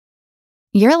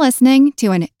You're listening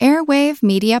to an Airwave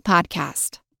Media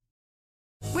Podcast.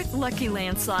 With Lucky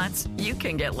Land Slots, you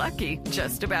can get lucky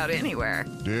just about anywhere.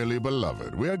 Dearly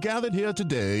beloved, we are gathered here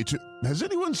today to... Has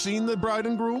anyone seen the bride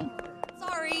and groom?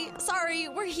 Sorry,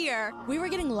 we're here. We were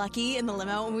getting lucky in the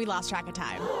limo and we lost track of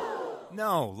time.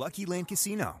 No, Lucky Land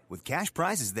Casino, with cash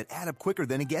prizes that add up quicker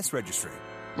than a guest registry.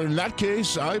 In that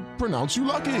case, I pronounce you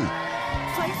lucky.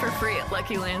 Play for free at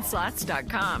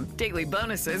LuckyLandSlots.com. Daily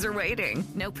bonuses are waiting.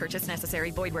 No purchase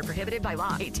necessary. Void where prohibited by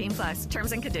law. 18+.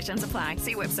 Terms and conditions apply.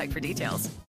 See website for details.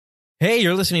 Hey,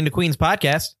 you're listening to Queen's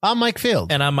Podcast. I'm Mike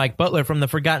Field. And I'm Mike Butler from the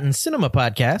Forgotten Cinema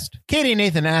Podcast. Katie and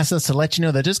Nathan asked us to let you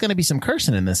know that there's going to be some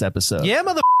cursing in this episode. Yeah,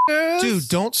 motherfuckers. Dude,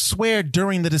 don't swear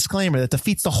during the disclaimer. That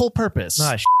defeats the whole purpose.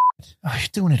 Ah, Oh, you're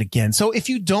doing it again. So if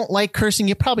you don't like cursing,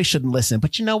 you probably shouldn't listen.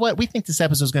 But you know what? We think this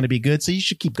episode is going to be good, so you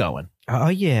should keep going. Oh,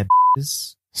 yeah,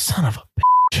 Son of a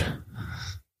bitch.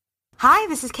 Hi,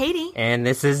 this is Katie. And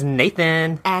this is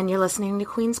Nathan. And you're listening to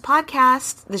Queen's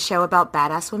Podcast, the show about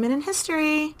badass women in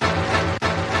history.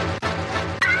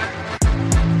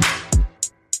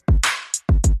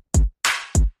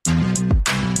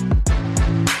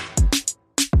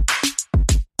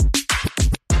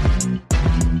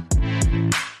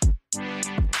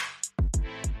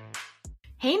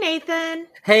 Hey, Nathan.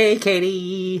 Hey,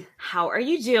 Katie. How are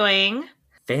you doing?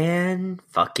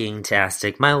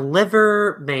 Fan-fucking-tastic. My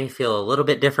liver may feel a little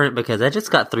bit different because I just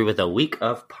got through with a week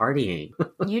of partying.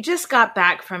 You just got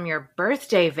back from your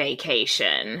birthday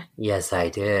vacation. Yes, I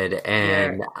did.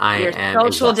 And I am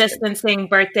social exhausted. distancing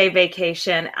birthday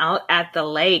vacation out at the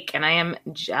lake, and I am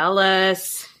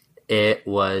jealous. It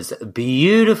was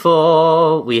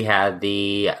beautiful. We had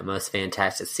the most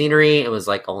fantastic scenery. It was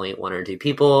like only one or two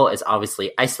people. It's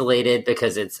obviously isolated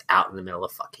because it's out in the middle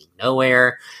of fucking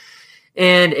nowhere.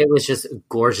 And it was just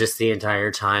gorgeous the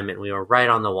entire time. And we were right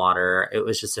on the water. It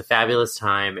was just a fabulous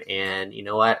time. And you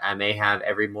know what? I may have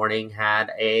every morning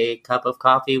had a cup of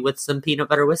coffee with some peanut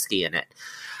butter whiskey in it.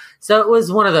 So it was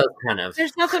one of those kind of...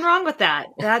 There's nothing wrong with that.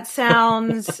 That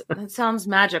sounds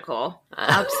magical.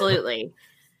 Absolutely.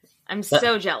 I'm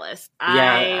so jealous.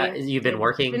 Yeah, you've been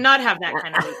working? Did not have that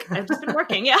kind of week. I've just been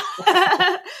working, yeah.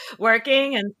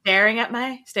 Working and staring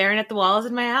at the walls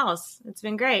in my house. It's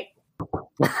been great.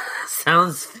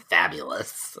 Sounds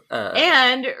fabulous.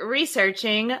 And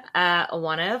researching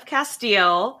one of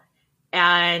Castile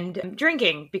and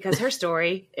drinking because her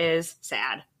story is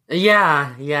sad.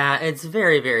 Yeah, it's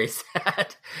very, very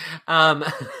sad. One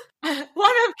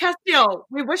of Castile.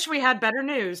 We wish we had better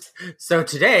news. So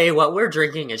today, what we're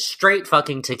drinking is straight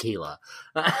fucking tequila.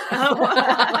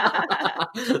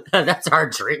 That's our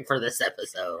drink for this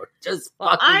episode. Just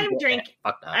fucking.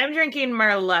 I'm drinking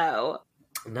Merlot.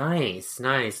 Nice.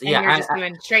 And yeah, you're just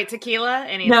doing straight tequila.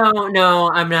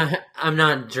 No, I'm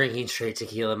not drinking straight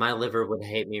tequila. My liver would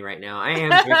hate me right now. I am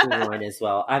drinking wine as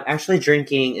well. I'm actually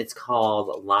drinking. It's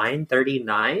called Line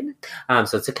 39.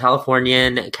 So it's a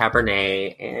Californian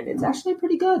Cabernet, and it's actually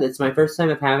pretty good. It's my first time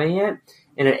of having it.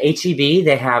 And at HEB,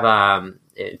 they have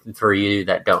for you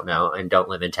that don't know and don't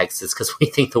live in Texas, because we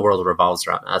think the world revolves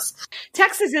around us.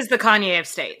 Texas is the Kanye of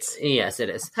states. Yes, it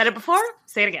is. Said it before?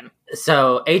 Say it again.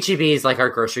 So HEB is like our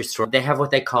grocery store. They have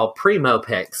what they call primo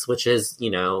picks, which is,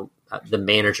 the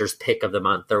manager's pick of the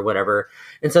month or whatever.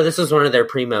 And so this was one of their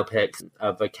primo picks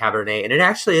of a Cabernet, and it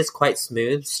actually is quite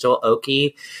smooth, still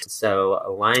oaky.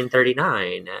 So Line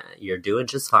 39, you're doing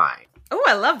just fine. Oh,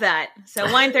 I love that. So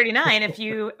Line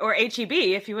 39, or HEB,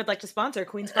 if you would like to sponsor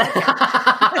Queen's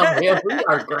Podcast. We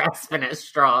are grasping at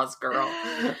straws, girl.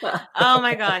 Oh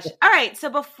my gosh. All right. So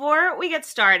before we get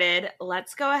started,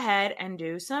 let's go ahead and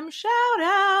do some shout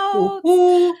outs.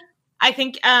 Ooh. I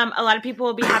think a lot of people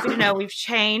will be happy to know we've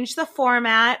changed the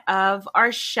format of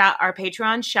our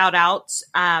Patreon shout outs.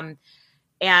 And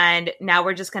now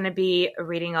we're just going to be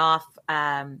reading off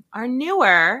our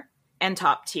newer and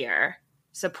top tier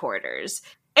supporters.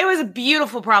 It was a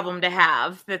beautiful problem to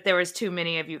have that there was too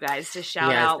many of you guys to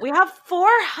shout out. We have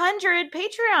 400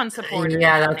 Patreon supporters.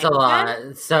 Yeah, that's a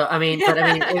lot. So,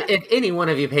 if any one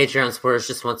of you Patreon supporters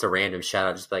just wants a random shout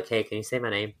out, just be like, hey, can you say my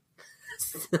name?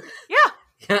 Yeah.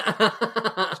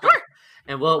 Sure.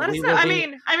 And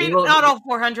not all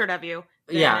 400 of you.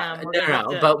 Then,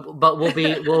 but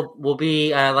we'll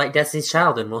be like Destiny's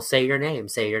Child, and we'll say your name.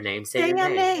 Say your name. Say your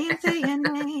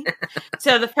name.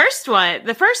 So the first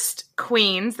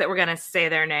queens that we're going to say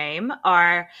their name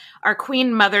are our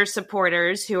Queen Mother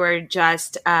supporters, who are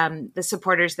just the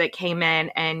supporters that came in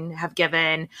and have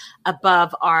given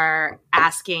above our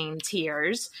asking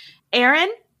tiers.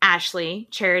 Aaron, Ashley,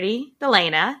 Charity,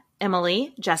 Delana,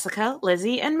 Emily, Jessica,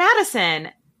 Lizzie, and Madison.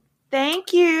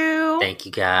 Thank you. Thank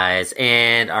you, guys.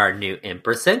 And our new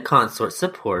Empress and Consort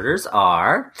supporters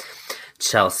are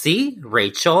Chelsea,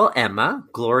 Rachel, Emma,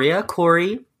 Gloria,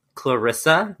 Corey,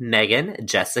 Clarissa, Megan,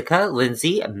 Jessica,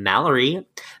 Lindsay, Mallory,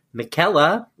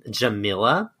 Michaela,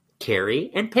 Jamila,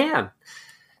 Carrie, and Pam.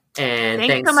 And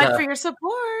thanks so much for your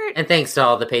support. And thanks to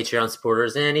all the Patreon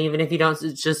supporters. And even if you don't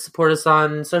just support us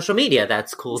on social media,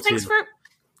 that's cool too.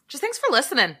 Thanks for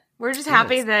listening. We're just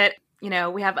happy that,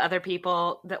 we have other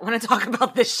people that want to talk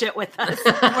about this shit with us.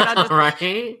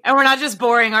 Right? And we're not just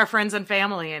boring our friends and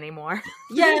family anymore.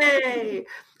 Yay!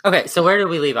 Okay, so where did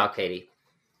we leave off, Katie?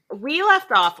 We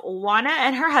left off, Juana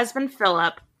and her husband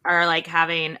Philip are like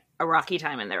having a rocky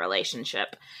time in their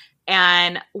relationship.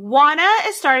 And Juana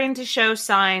is starting to show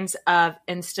signs of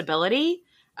instability,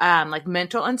 like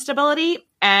mental instability.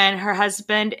 And her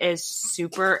husband is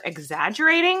super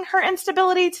exaggerating her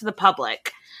instability to the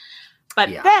public. But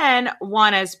then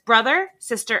Juana's brother,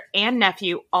 sister, and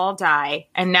nephew all die.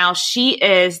 And now she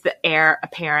is the heir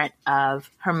apparent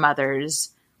of her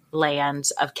mother's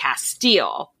lands of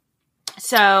Castile.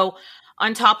 So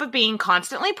on top of being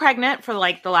constantly pregnant for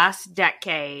like the last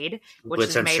decade,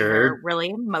 which has made her really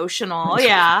emotional.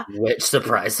 Yeah. Which,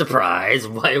 surprise, surprise.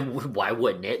 Why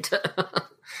wouldn't it?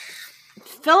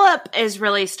 Philip is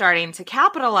really starting to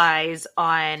capitalize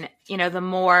on, the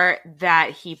more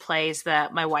that he plays the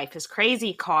 "my wife is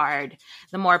crazy" card,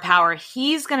 the more power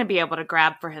he's going to be able to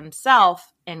grab for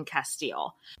himself in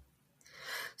Castile.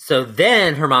 So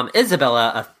then her mom,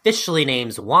 Isabella, officially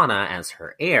names Juana as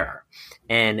her heir.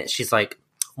 And she's like,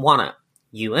 Juana,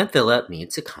 you and Philip need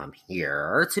to come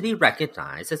here to be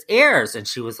recognized as heirs. And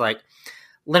she was like,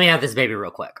 let me have this baby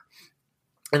real quick.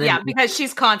 And then, because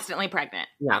she's constantly pregnant.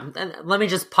 Yeah, and let me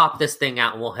just pop this thing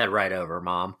out and we'll head right over,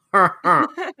 Mom.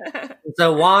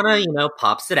 So Juana,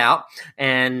 pops it out.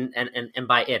 And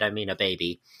by it, I mean a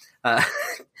baby.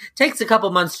 Takes a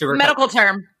couple months to recover. Medical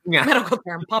term. Yeah. Medical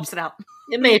term. Pops it out.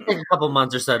 It may take a couple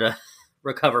months or so to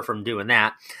recover from doing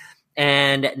that.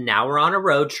 And now we're on a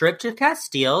road trip to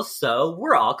Castile, so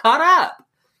we're all caught up.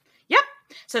 Yep.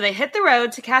 So they hit the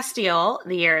road to Castile.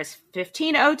 The year is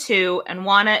 1502, and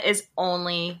Juana is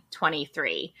only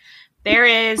 23. There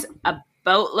is a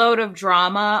boatload of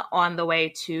drama on the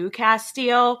way to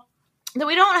Castile that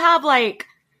we don't have, like,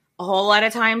 a whole lot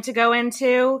of time to go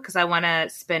into because I want to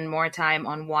spend more time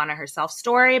on Juana herself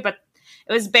story. But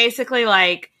it was basically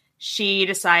like she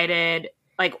decided,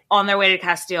 like on their way to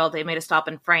Castile, they made a stop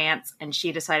in France and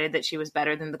she decided that she was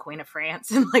better than the Queen of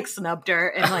France and like snubbed her.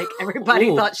 And like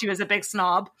everybody thought she was a big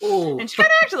snob. And she kind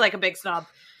of acted like a big snob.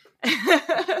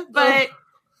 And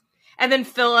then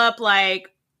Philip like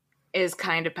is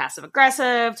kind of passive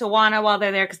aggressive to Juana while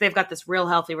they're there because they've got this real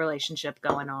healthy relationship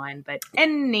going on. But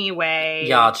anyway.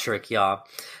 Y'all trick y'all.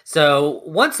 So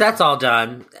once that's all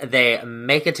done, they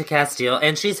make it to Castile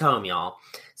and she's home, y'all.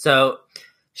 So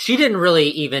she didn't really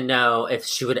even know if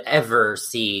she would ever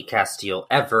see Castile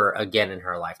ever again in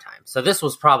her lifetime. So this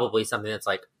was probably something that's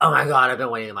like, oh my God, I've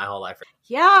been waiting my whole life for.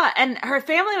 Yeah. And her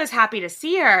family was happy to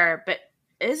see her, but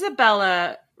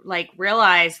Isabella like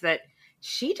realized that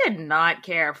she did not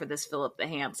care for this Philip the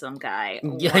Handsome guy.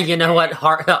 Yeah, you know what?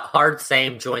 Hard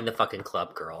same. Join the fucking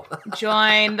club, girl.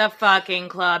 Join the fucking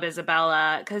club,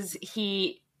 Isabella. Because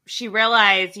she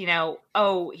realized,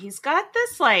 he's got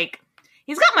this, like,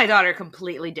 he's got my daughter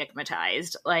completely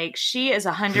digmatized. Like, she is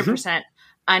 100%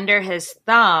 under his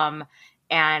thumb.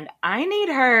 And I need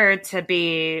her to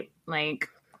be, like,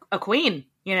 a queen,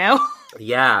 Yeah.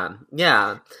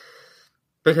 Yeah.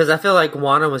 Because I feel like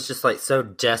Juana was just like so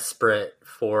desperate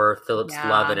for Philip's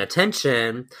love and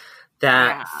attention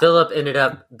that Philip ended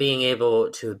up being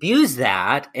able to abuse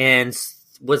that and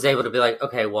was able to be like,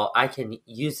 okay, well, I can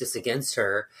use this against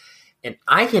her and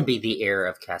I can be the heir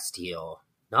of Castile,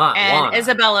 not Juana. And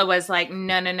Isabella was like,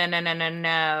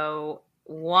 no.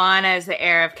 Juana is the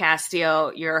heir of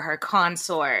Castile. You're her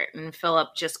consort. And Philip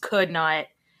just could not.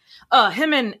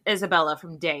 Him and Isabella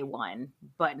from day one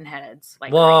button heads.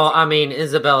 Like, well, crazy. I mean,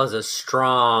 Isabella's a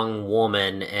strong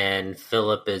woman, and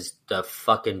Philip is the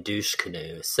fucking douche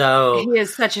canoe. So he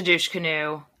is such a douche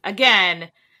canoe.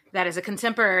 Again, that is a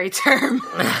contemporary term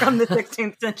from the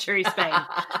 16th century Spain.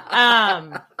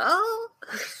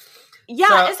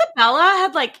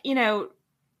 Isabella had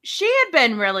she had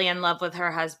been really in love with her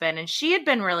husband, and she had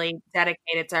been really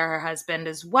dedicated to her husband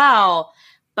as well.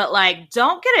 But, like,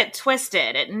 don't get it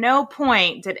twisted. At no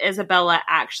point did Isabella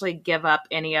actually give up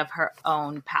any of her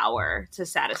own power to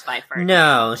satisfy Ferdinand.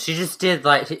 No, she just did,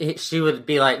 like, she would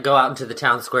be like, go out into the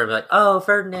town square and be like, oh,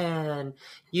 Ferdinand,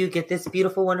 you get this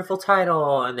beautiful, wonderful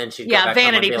title. And then she'd go back vanity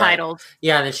home and be titles. Like,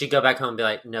 yeah, and then she'd go back home and be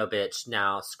like, no, bitch,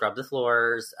 now scrub the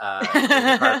floors, clean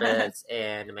the carpets,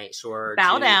 and make sure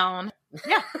Bow down.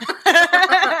 Yeah.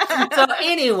 So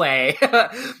anyway,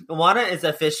 Juana is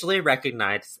officially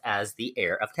recognized as the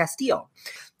heir of Castile.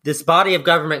 This body of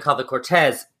government called the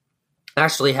Cortes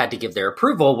actually had to give their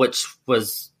approval, which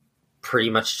was pretty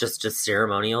much just a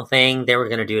ceremonial thing. They were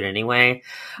going to do it anyway.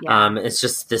 Yeah. It's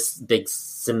just this big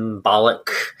symbolic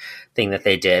thing that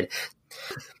they did.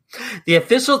 The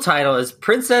official title is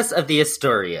Princess of the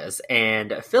Asturias,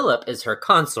 and Philip is her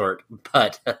consort,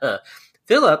 but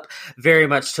Philip very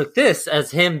much took this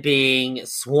as him being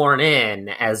sworn in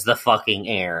as the fucking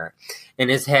heir. And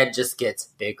his head just gets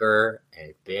bigger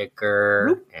and bigger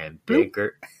bloop, and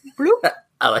bigger. Bloop.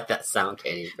 I like that sound,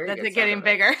 Katie. That's it getting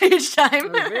bigger each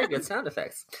time. Very good sound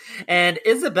effects. And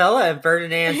Isabella and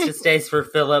Ferdinand's distaste for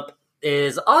Philip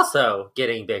is also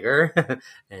getting bigger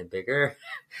and bigger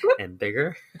and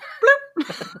bigger.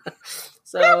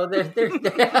 So they're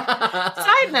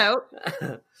Side note.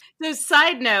 So,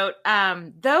 side note,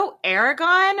 though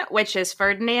Aragon, which is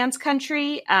Ferdinand's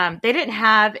country, they didn't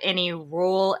have any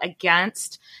rule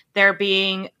against there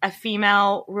being a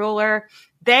female ruler.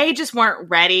 They just weren't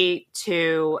ready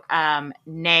to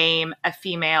name a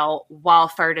female while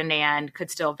Ferdinand could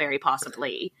still very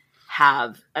possibly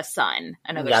have a son.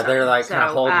 Yeah, they're like kind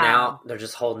of holding out. They're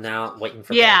just holding out, waiting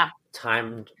for the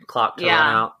time clock to run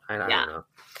out. I don't know.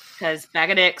 Because bag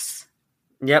of dicks.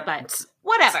 Yep. But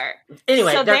whatever.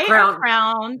 Anyway, so they're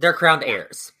crowned. They're crowned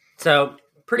heirs. So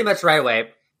pretty much right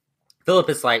away, Philip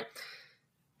is like,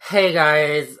 "Hey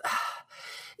guys,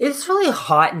 it's really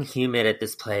hot and humid at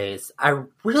this place. I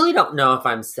really don't know if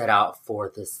I'm set out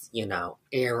for this,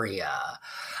 area.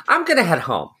 I'm gonna head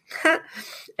home."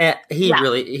 And he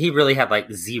really had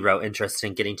like zero interest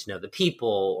in getting to know the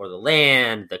people or the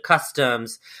land, the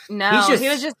customs. No, he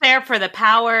was just there for the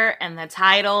power and the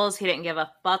titles. He didn't give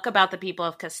a fuck about the people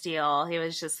of Castile. He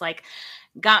was just like,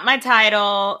 got my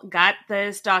title, got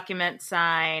this document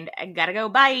signed, I gotta go,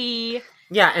 bye.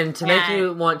 Yeah, and to make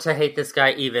you want to hate this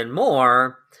guy even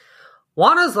more,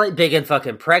 Juana's like big and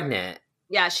fucking pregnant.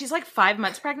 Yeah, she's like 5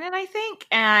 months pregnant, I think.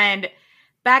 And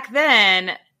back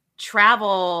then,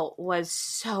 travel was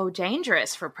so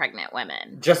dangerous for pregnant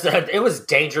women. It was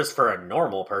dangerous for a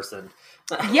normal person.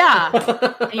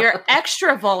 Yeah. You're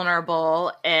extra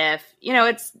vulnerable if,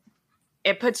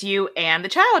 it puts you and the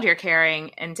child you're carrying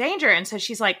in danger. And so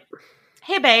she's like,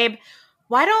 "Hey babe,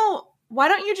 why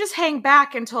don't you just hang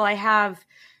back until I have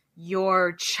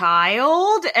your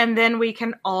child and then we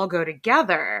can all go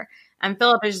together?" And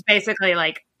Philip is just basically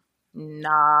like,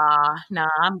 nah,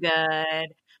 I'm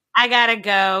good. I gotta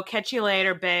go. Catch you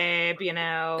later, babe,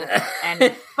 and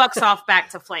fucks off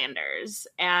back to Flanders.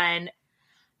 And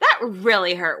that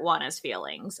really hurt Juana's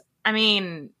feelings. I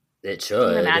mean, it should.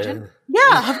 Can you imagine?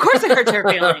 Yeah, of course it hurts her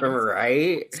feelings.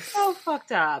 Right? So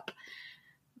fucked up.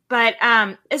 But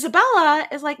Isabella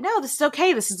is like, "No, this is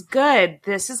okay. This is good.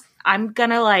 I'm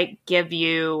gonna like give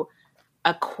you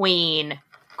a queen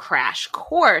crash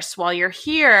course while you're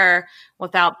here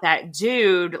without that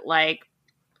dude like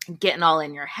getting all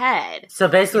in your head." So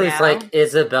basically it's like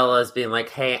Isabella's being like,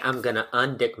 "Hey, I'm gonna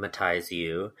undicmatize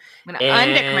you. I'm gonna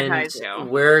undicmatize you.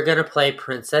 We're gonna play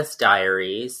Princess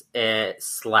Diaries /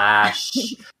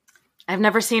 I've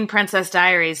never seen Princess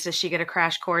Diaries. Does she get a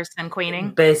crash course in queening?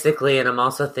 Basically, and I'm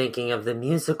also thinking of the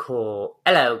musical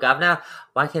Hello, Governor.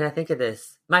 Why can't I think of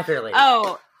this? My Fair Lady.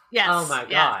 Oh, yes. Oh my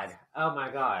god. Oh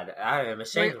my god. I am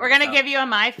ashamed. We're going to give you a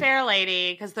My Fair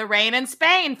Lady because the rain in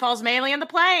Spain falls mainly in the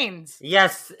plains.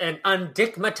 Yes, and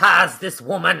undicmatize this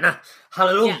woman.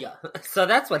 Hallelujah. Yeah. So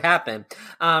that's what happened.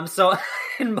 So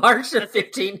in March of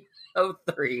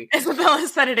 1503. Isabella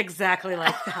said it exactly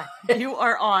like that. You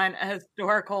are on a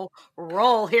historical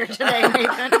roll here today,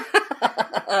 Nathan.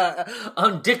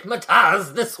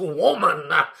 Undicmatize this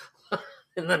woman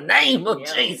in the name of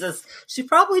Jesus. She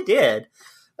probably did.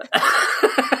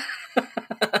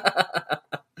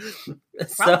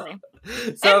 Probably.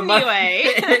 So anyway.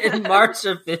 In March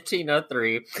of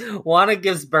 1503, Juana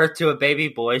gives birth to a baby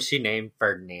boy she named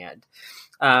Ferdinand.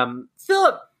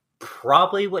 Philip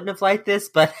probably wouldn't have liked this,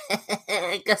 but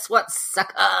guess what,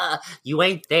 sucker? You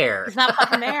ain't there. He's not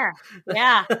fucking there.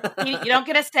 Yeah. You don't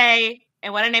get a say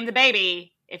in what I name the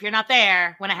baby if you're not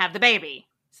there when I have the baby.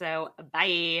 So,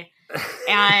 bye.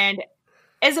 And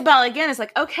Isabella again is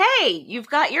like, okay, you've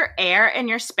got your heir and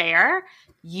your spare.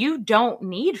 You don't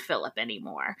need Philip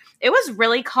anymore. It was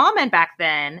really common back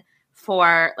then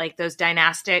for like those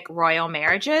dynastic royal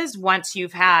marriages. Once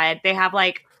they have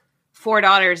like 4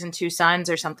 daughters and 2 sons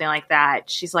or something like that.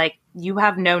 She's like, you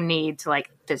have no need to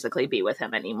like physically be with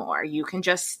him anymore. You can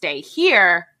just stay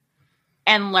here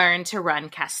and learn to run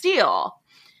Castile.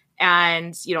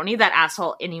 And you don't need that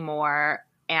asshole anymore.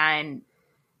 And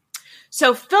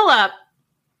so Philip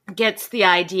gets the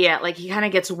idea, like he kind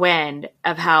of gets wind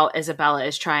of how Isabella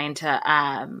is trying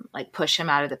to like push him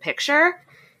out of the picture.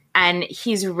 And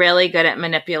he's really good at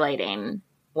manipulating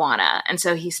Juana. And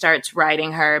so he starts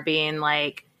writing her being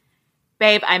like,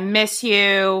 babe, I miss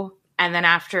you. And then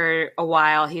after a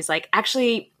while, he's like,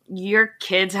 actually, your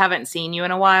kids haven't seen you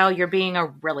in a while. You're being a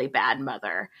really bad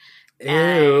mother.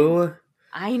 Ew. And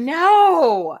I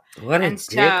know. What a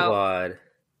dickwad.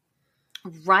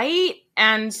 Right?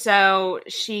 And so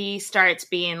she starts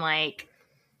being like,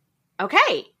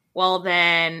 okay, well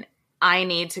then I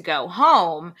need to go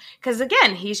home. Because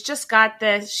again, he's just got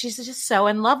this, she's just so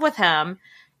in love with him.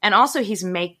 And also he's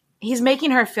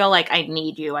making her feel like I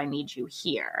need you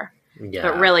here. Yeah.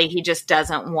 But really he just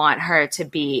doesn't want her to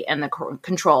be in the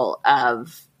control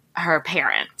of her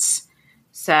parents.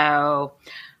 So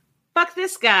fuck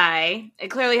this guy. It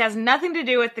clearly has nothing to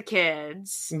do with the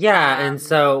kids. Yeah, and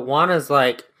so Juana's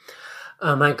like,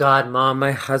 oh my God, Mom,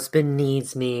 my husband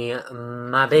needs me.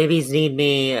 My babies need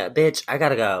me. Bitch, I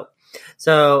gotta go.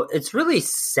 So it's really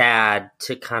sad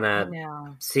to kind of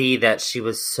see that she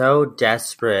was so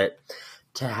desperate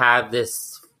to have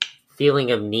this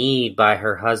feeling of need by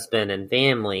her husband and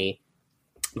family.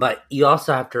 But you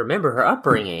also have to remember her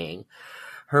upbringing.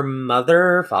 Her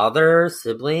mother, father,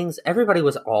 siblings, everybody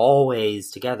was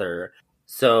always together.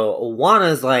 So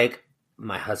Juana's like,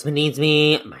 my husband needs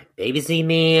me, my babies need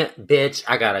me, bitch,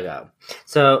 I gotta go.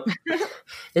 So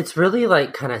it's really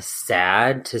like kind of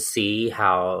sad to see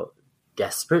how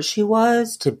desperate she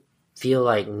was to feel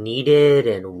like needed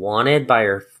and wanted by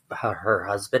her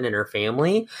husband and her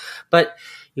family. But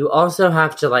you also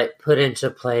have to like put into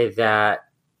play that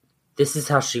this is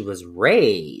how she was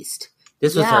raised.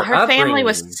 This was her upbringing. Family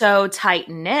was so tight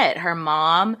knit. Her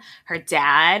mom, her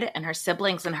dad, and her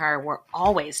siblings and her were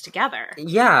always together.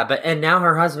 Yeah, and now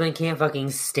her husband can't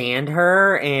fucking stand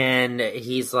her, and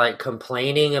he's like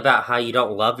complaining about how you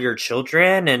don't love your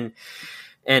children,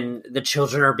 and the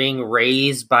children are being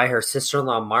raised by her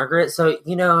sister-in-law Margaret. So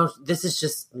this is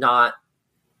just not.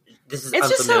 This is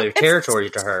unfamiliar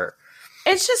territory to her.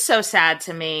 It's just so sad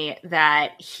to me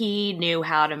that he knew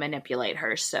how to manipulate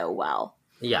her so well.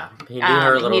 Yeah, he knew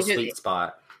her little sweet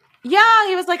spot. Yeah,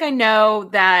 he was like, I know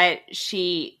that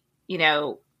she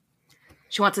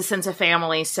wants a sense of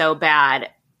family so bad.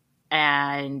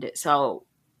 And so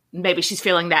maybe she's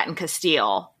feeling that in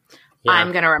Castile. Yeah.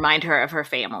 I'm going to remind her of her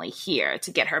family here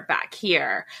to get her back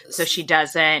here so she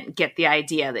doesn't get the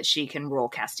idea that she can rule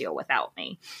Castile without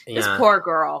me. Yeah. This poor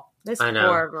girl.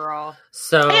 Poor girl.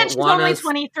 So and she's only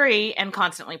 23 and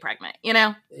constantly pregnant,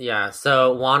 Yeah,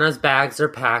 so Juana's bags are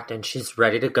packed and she's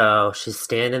ready to go. She's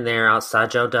standing there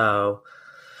outside Jodo.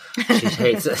 She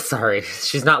hates it. Sorry.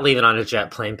 She's not leaving on a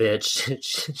jet plane, bitch.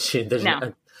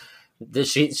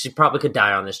 She probably could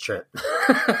die on this trip.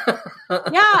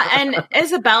 Yeah, and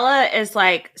Isabella is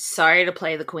like, sorry to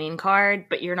play the queen card,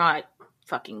 but you're not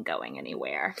fucking going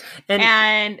anywhere.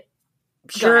 And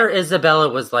sure, Isabella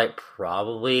was like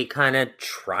probably kind of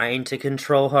trying to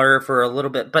control her for a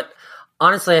little bit, but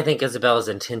honestly, I think Isabella's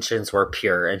intentions were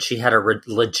pure, and she had a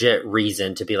legit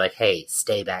reason to be like, "Hey,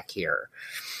 stay back here."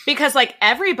 Because like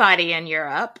everybody in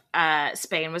Europe,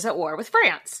 Spain was at war with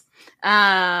France.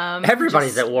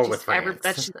 Everybody's at war with France.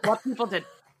 That's just what people did.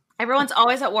 Everyone's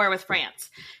always at war with France,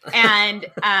 and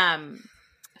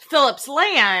Philip's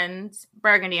lands,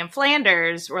 Burgundy and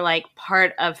Flanders, were like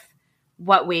part of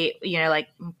what we, like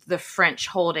the French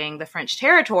holding the French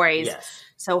territories. Yes.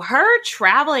 So her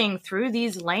traveling through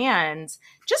these lands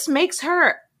just makes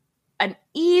her an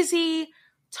easy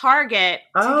target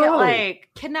to get like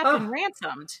kidnapped and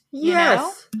ransomed.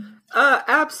 Yes.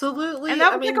 Absolutely. And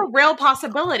that was like a real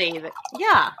possibility.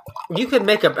 You could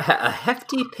make a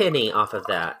hefty penny off of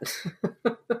that.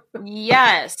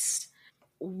 Yes.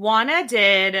 Juana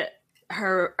did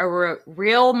a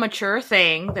real mature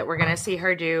thing that we're going to see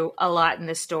her do a lot in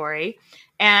this story.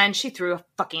 And she threw a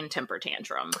fucking temper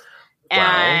tantrum. Wow.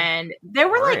 And there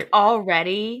were like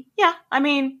already,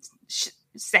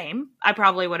 same. I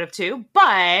probably would have too.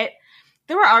 But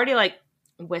there were already like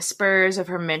whispers of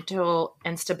her mental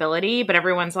instability. But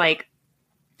everyone's like,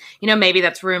 maybe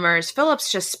that's rumors. Philip's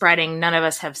just spreading. None of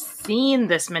us have seen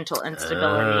this mental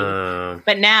instability.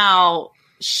 But now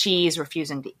she's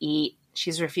refusing to eat.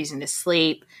 She's refusing to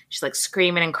sleep. She's like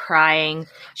screaming and crying.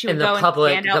 She would And go the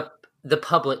public, and stand out. the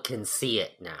public can see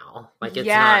it now. Like it's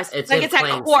Yes, not. It's like in it's at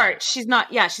plain court. sight. She's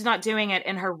not. Yeah, she's not doing it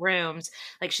in her rooms.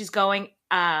 Like she's going.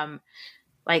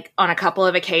 Like on a couple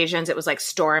of occasions, it was like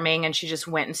storming, and she just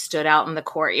went and stood out in the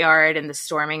courtyard in the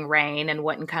storming rain and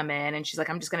wouldn't come in. And she's like,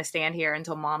 "I'm just going to stand here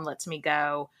until Mom lets me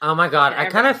go." Oh my God, And I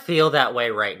kind of feel that way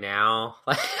right now.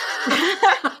 Like,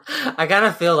 I kind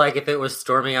of feel like if it was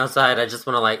storming outside, I just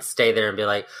want to like stay there and be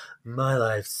like, my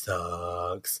life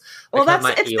sucks. Well, Like, have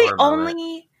my it's the Eeyore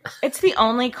moment. it's the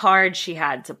only card she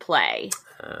had to play.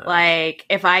 Like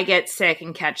if I get sick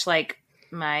and catch like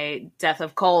my death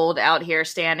of cold out here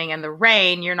standing in the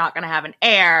rain, you're not going to have an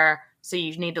heir, so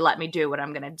you need to let me do what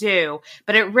I'm going to do.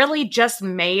 But it really just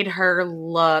made her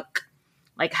look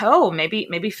like, oh,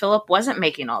 maybe Philip wasn't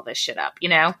making all this shit up, you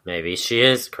know? Maybe she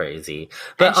is crazy.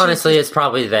 But And she's honestly, just- it's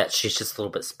probably that she's just a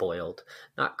little bit spoiled.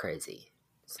 Not crazy.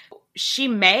 She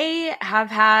may have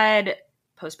had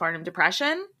postpartum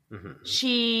depression.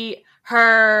 Mhm.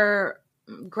 Her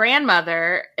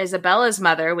grandmother, Isabella's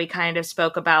mother, we kind of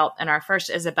spoke about in our first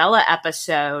Isabella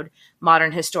episode.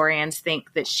 Modern historians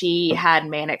think that she had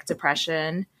manic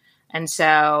depression. And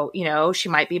so, you know, she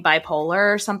might be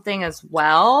bipolar or something as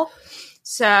well.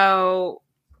 So,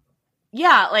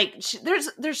 yeah, like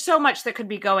there's so much that could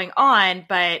be going on,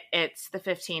 but it's the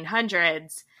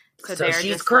 1500s. So they're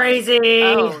she's just crazy.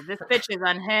 Like, oh, this bitch is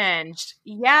unhinged.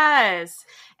 Yes.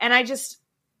 And I just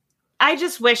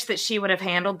wish that she would have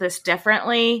handled this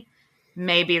differently.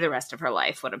 Maybe the rest of her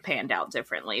life would have panned out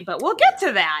differently, but we'll get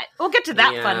to that. We'll get to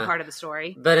that fun part of the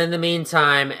story. But in the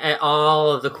meantime,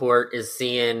 all of the court is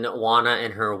seeing Juana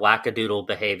and her wackadoodle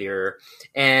behavior.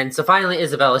 And so finally,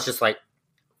 Isabella's just like,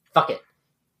 fuck it.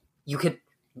 You could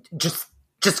just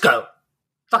go.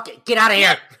 Fuck it. Get out of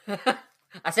here.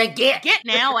 I said get. Get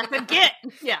now. I said get.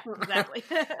 Yeah, exactly.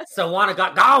 So Juana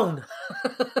got gone.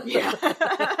 Yeah.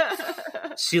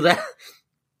 She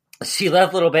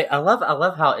left little bit. I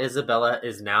love how Isabella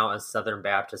is now a Southern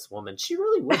Baptist woman. She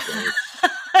really would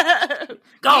be.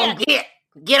 Go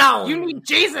get on. You need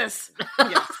Jesus.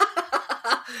 Yes.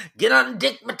 Get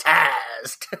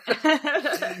undicmatized.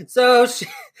 So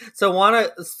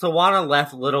Juana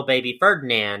left little baby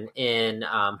Ferdinand in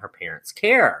her parents'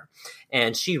 care,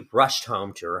 and she rushed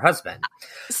home to her husband.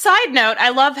 Side note, I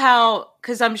love how,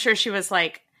 because I'm sure he was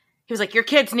like, your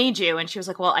kids need you. And she was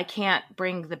like, well, I can't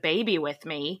bring the baby with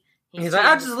me. He's like,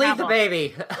 I'll just leave the baby.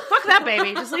 Fuck that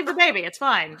baby. Just leave the baby. It's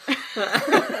fine.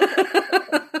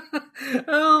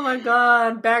 Oh my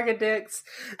God, bag of dicks.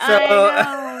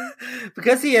 I So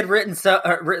because he had written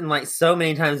like so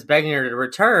many times begging her to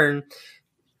return,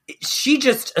 she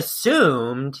just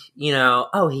assumed,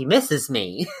 oh, he misses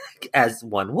me, as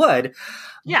one would.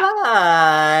 Yeah.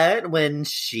 But when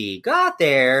she got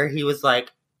there, he was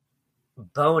like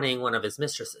boning one of his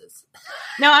mistresses.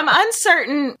 No, I'm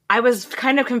uncertain. I was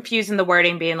kind of confused in the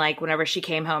wording, being like, whenever she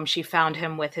came home, she found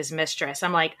him with his mistress.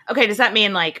 I'm like, okay, does that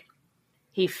mean like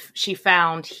she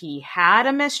found he had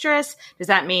a mistress? Does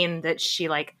that mean that she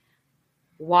like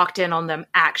walked in on them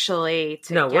actually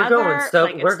together?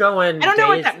 No, we're going. I don't know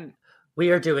what that means. We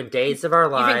are doing Days of Our You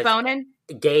Lives. think boning?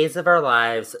 Days of Our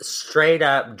Lives, straight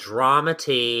up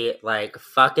dramedy, like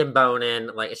fucking boning.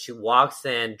 Like she walks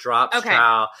in, drops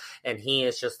trowel, and he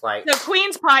is just like. So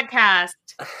Queen's podcast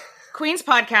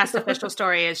official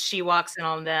story is she walks in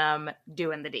on them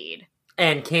doing the deed.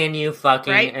 And can you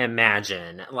fucking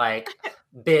imagine, like,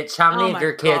 bitch, how many of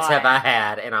your kids have I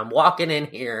had? And I'm walking in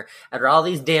here after all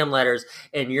these damn letters,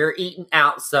 and you're eating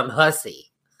out some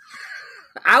hussy.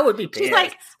 I would be pissed. She's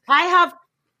like,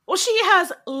 she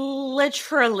has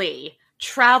literally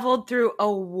traveled through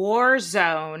a war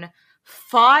zone,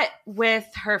 fought with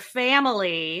her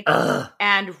family,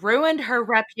 and ruined her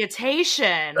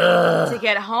reputation to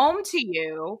get home to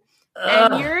you.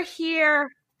 And you're here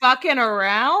fucking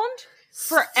around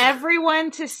for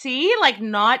everyone to see, like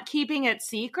not keeping it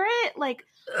secret. Like,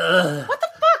 what the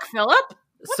fuck, Philip?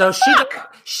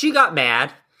 She got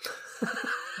mad.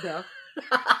 Yeah.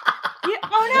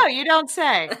 Oh no, you don't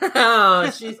say.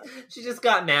 Oh, she just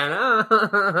got mad.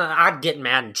 I'd get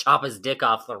mad and chop his dick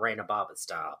off Lorena Bobbitt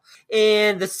style.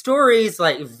 And the stories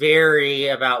like vary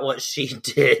about what she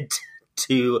did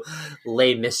to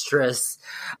lay mistress.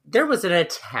 There was an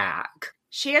attack.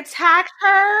 She attacked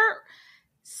her.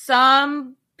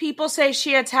 Some people say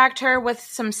she attacked her with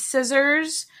some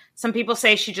scissors. Some people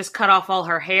say she just cut off all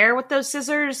her hair with those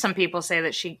scissors. Some people say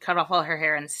that she cut off all her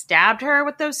hair and stabbed her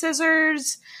with those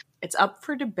scissors. It's up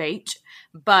for debate.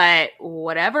 But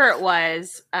whatever it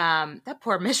was, that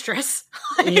poor mistress.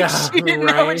 She didn't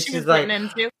know what she was getting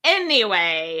into.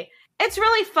 Anyway, it's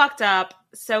really fucked up.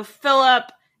 So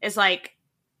Philip is like,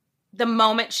 the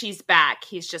moment she's back,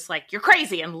 he's just like, you're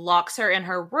crazy, and locks her in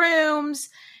her rooms.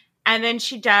 And then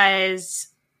she does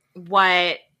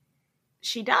what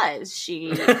she does.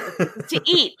 She refuses to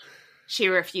eat. She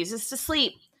refuses to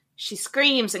sleep. She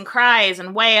screams and cries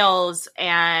and wails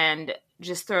and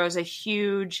just throws a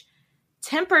huge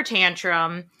temper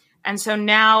tantrum. And so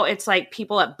now it's like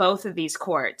people at both of these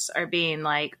courts are being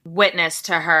like witness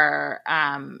to her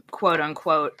quote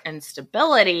unquote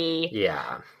instability.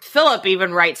 Yeah. Philip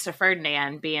even writes to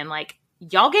Ferdinand being like,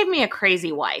 y'all gave me a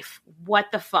crazy wife.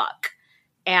 What the fuck?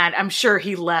 And I'm sure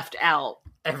he left out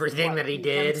everything that he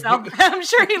did. Himself. I'm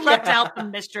sure he left out the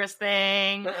mistress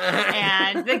thing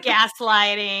and the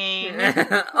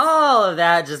gaslighting. All of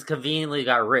that just conveniently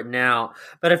got written out.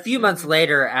 But a few months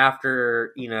later,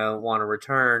 after, Juana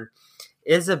returned,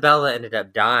 Isabella ended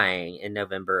up dying in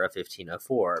November of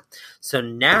 1504. So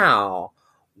now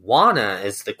Juana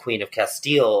is the Queen of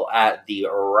Castile at the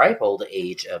ripe old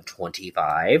age of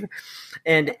 25.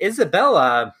 And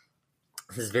Isabella,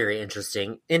 this is very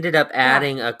interesting, ended up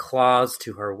adding a clause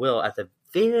to her will at the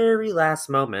very last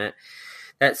moment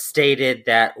that stated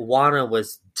that Juana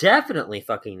was definitely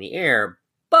fucking the heir,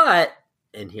 but,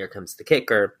 and here comes the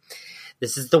kicker,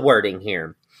 this is the wording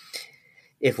here,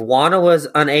 if Juana was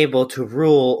unable to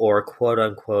rule or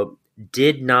quote-unquote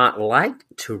did not like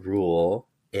to rule,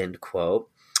 end quote,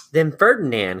 then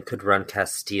Ferdinand could run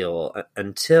Castile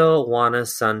until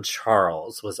Juana's son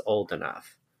Charles was old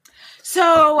enough.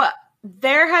 So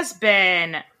there has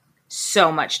been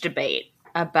so much debate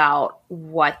about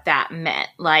what that meant.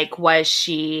 Like, was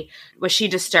she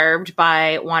disturbed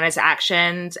by Juana's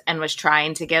actions and was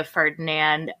trying to give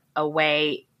Ferdinand a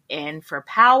way in for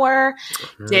power?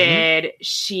 Mm-hmm. Did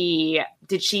she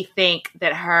think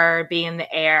that her being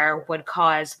the heir would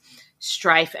cause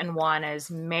strife in Juana's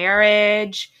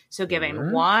marriage? So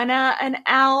giving Juana an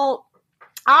out.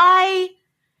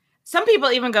 Some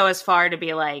people even go as far to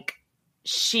be like,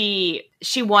 she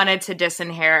wanted to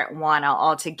disinherit Juana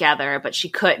altogether, but she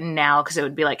couldn't now because it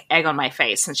would be like egg on my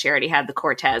face since she already had the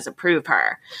Cortez approve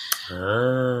her.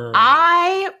 Oh.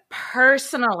 I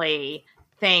personally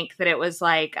think that it was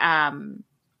like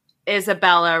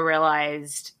Isabella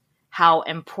realized how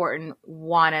important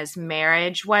Juana's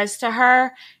marriage was to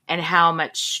her and how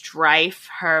much strife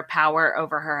her power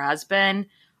over her husband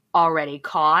already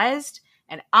caused.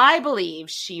 And I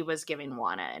believe she was giving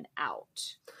Juana an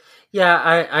out.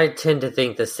 Yeah, I tend to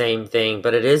think the same thing,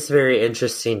 but it is very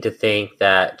interesting to think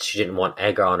that she didn't want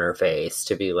egg on her face,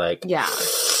 to be like, yeah,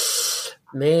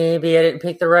 maybe I didn't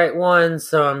pick the right one,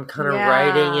 so I'm kind of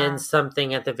writing in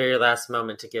something at the very last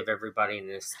moment to give everybody an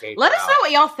escape. Let us know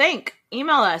what y'all think.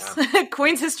 Email us,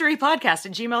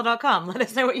 queenshistorypodcast@gmail.com. Let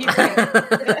us know what you think.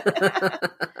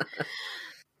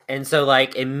 And so,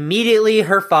 like, immediately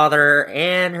her father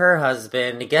and her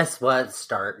husband, guess what,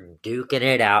 start duking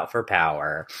it out for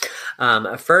power.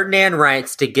 Ferdinand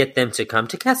writes to get them to come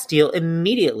to Castile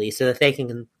immediately so that they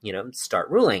can, start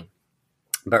ruling.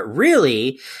 But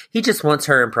really, he just wants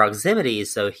her in proximity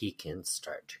so he can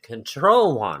start to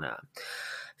control Juana.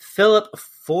 Philip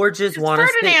forges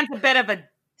Juana's... Ferdinand's a bit of a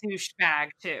douchebag,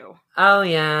 too. Oh,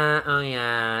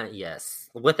 yeah, yes.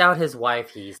 Without his wife,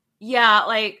 he's... Yeah,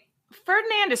 like...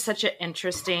 Ferdinand is such an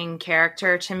interesting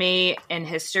character to me in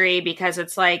history because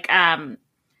it's like, when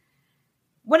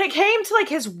it came to like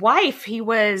his wife, he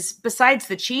was, besides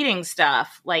the cheating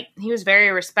stuff, like he was very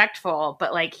respectful,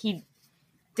 but like he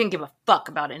didn't give a fuck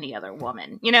about any other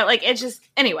woman, like it's just,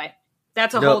 anyway,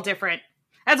 that's a whole different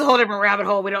rabbit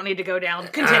hole. We don't need to go down.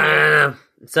 Continue.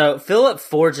 So Philip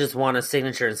forges Juana's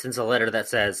signature and sends a letter that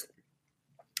says,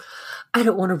 I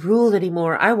don't want to rule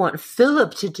anymore. I want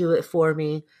Philip to do it for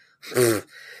me.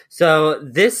 So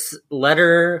this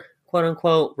letter, quote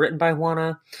unquote, written by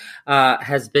Juana,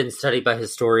 has been studied by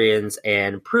historians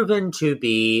and proven to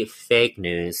be fake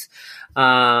news.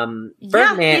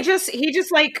 Ferdinand, he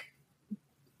just like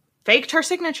faked her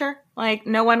signature. Like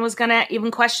no one was gonna even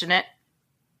question it.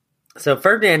 So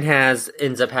Ferdinand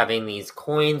ends up having these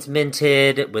coins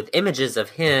minted with images of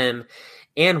him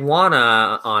and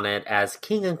Juana on it as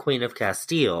King and Queen of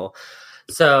Castile.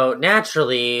 So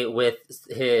naturally, with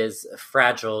his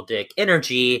fragile dick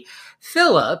energy,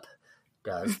 Philip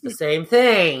does the same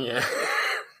thing.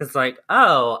 It's like,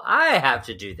 oh, I have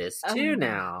to do this too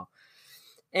now.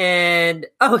 And,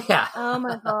 oh yeah. Oh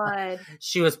my God.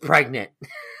 She was pregnant.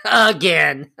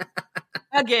 Again.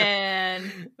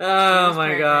 Oh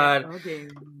my God.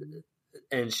 Again.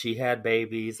 And she had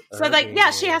babies. So like,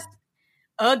 yeah, she has,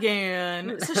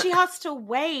 again. So she has to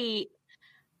wait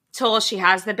till she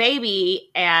has the baby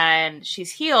and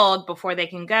she's healed before they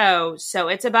can go. So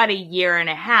it's about 1.5 years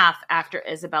after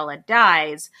Isabella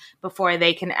dies before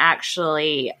they can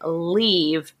actually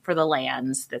leave for the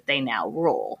lands that they now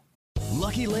rule.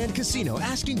 Lucky Land Casino,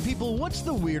 asking people, what's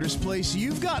the weirdest place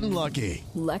you've gotten lucky?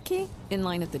 Lucky? In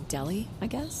line at the deli, I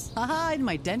guess? Aha, in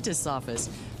my dentist's office.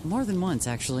 More than once,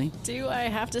 actually. Do I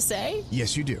have to say?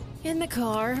 Yes, you do. In the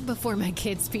car before my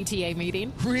kids' PTA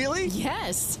meeting. Really?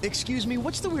 Yes. Excuse me,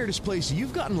 what's the weirdest place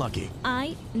you've gotten lucky?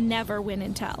 I never win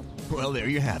and tell. Well, there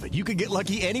you have it. You can get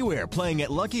lucky anywhere, playing at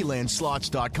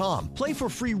LuckyLandSlots.com. Play for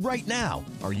free right now.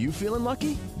 Are you feeling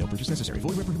lucky? No purchase necessary. Void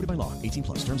where prohibited by law.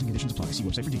 18+. Terms and conditions apply. See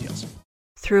website for details.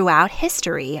 Throughout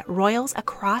history, royals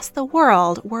across the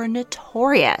world were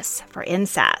notorious for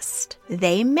incest.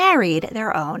 They married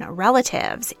their own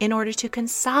relatives in order to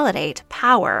consolidate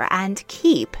power and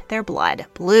keep their blood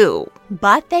blue.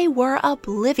 But they were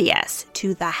oblivious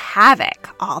to the havoc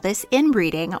all this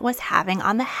inbreeding was having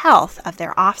on the health of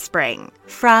their offspring.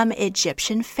 From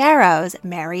Egyptian pharaohs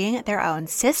marrying their own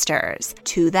sisters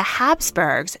to the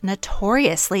Habsburgs'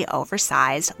 notoriously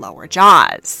oversized lower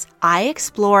jaws. I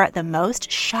explore the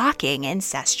most shocking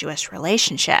incestuous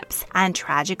relationships and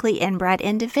tragically inbred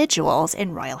individuals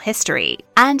in royal history.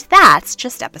 And that's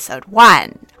just episode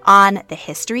 1. On the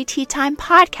History Tea Time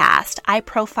podcast, I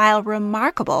profile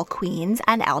remarkable queens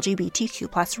and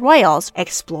LGBTQ+ royals,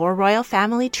 explore royal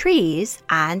family trees,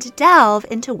 and delve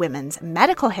into women's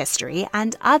medical history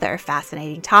and other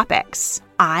fascinating topics.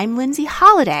 I'm Lindsay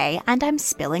Holiday, and I'm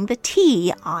spilling the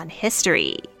tea on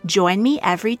history. Join me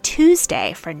every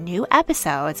Tuesday for new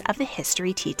episodes of the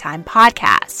History Tea Time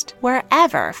podcast,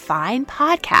 wherever fine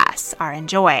podcasts are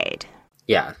enjoyed.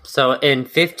 Yeah, so in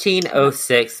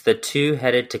 1506, the two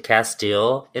headed to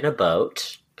Castile in a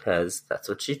boat, because that's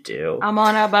what you do. I'm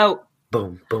on a boat.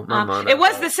 Boom, boom, I'm on a It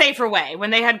was boat. the safer way. When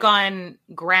they had gone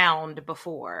ground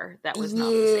before, that was not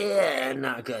the safer way. Yeah,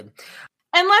 not good.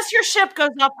 Unless your ship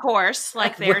goes off course,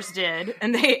 like theirs did,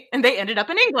 and they ended up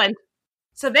in England.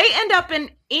 So they end up in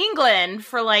England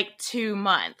for like 2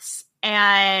 months.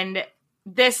 And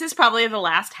this is probably the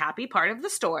last happy part of the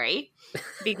story,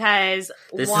 because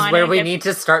This is where we need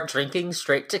to start drinking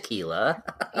straight tequila.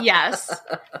 Yes.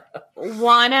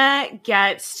 Juana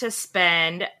gets to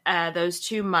spend those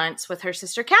 2 months with her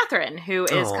sister Catherine, who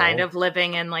is kind of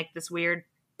living in like this weird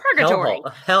purgatory.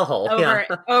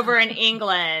 Hellhole. Over in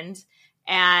England.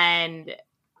 And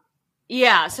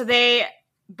yeah, so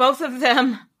both of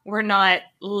them were not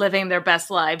living their best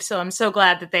lives. So I'm so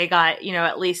glad that they got,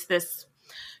 at least this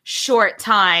short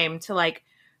time to like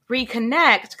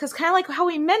reconnect. Cause kind of like how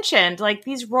we mentioned, like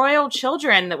these royal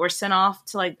children that were sent off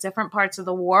to like different parts of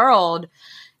the world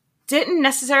didn't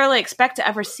necessarily expect to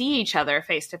ever see each other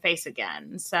face to face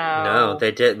again. So No,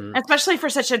 they didn't. Especially for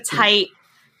such a tight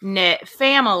knit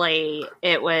family,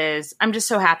 I'm just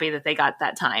so happy that they got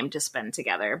that time to spend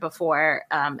together before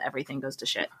everything goes to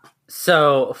shit.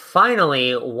 So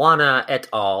finally, Juana et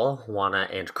al., Juana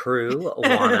and crew,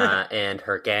 Juana and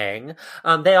her gang,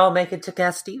 they all make it to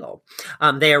Castile.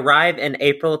 They arrive in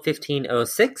April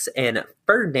 1506, and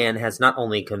Ferdinand has not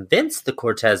only convinced the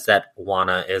Cortes that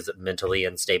Juana is mentally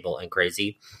unstable and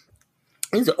crazy,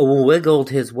 he's wiggled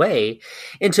his way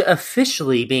into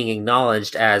officially being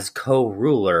acknowledged as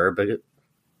co-ruler, but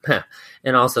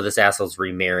and also this asshole's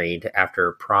remarried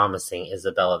after promising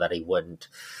Isabella that he wouldn't.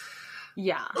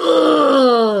 Yeah.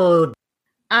 Oh,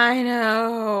 I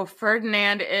know.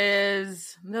 Ferdinand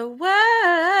is the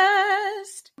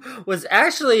worst. Was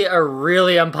actually a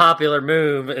really unpopular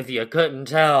move, if you couldn't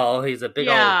tell. He's a big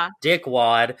old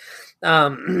dickwad.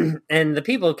 And the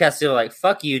people of Castile were like,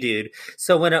 fuck you, dude.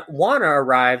 So when Juana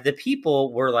arrived, the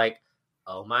people were like,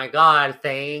 oh my God,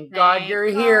 thank God you're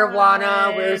here,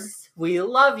 Juana. We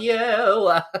love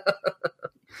you.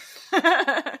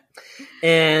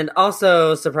 And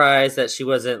also surprised that she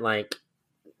wasn't like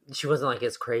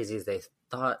as crazy as they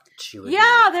thought she would.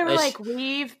 Yeah, they were like,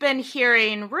 we've been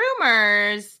hearing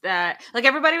rumors that, like,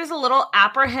 everybody was a little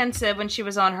apprehensive when she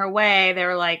was on her way. They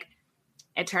were like,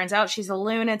 it turns out she's a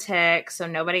lunatic, so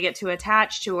nobody get too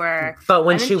attached to her. But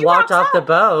when she walked off the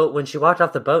boat,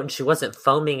 and she wasn't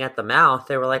foaming at the mouth,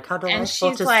 they were like, how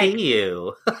delightful to see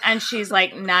you. And she's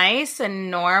like nice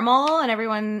and normal and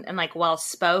everyone, and like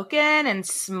well-spoken and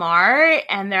smart.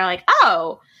 And they're like,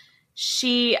 oh,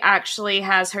 she actually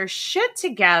has her shit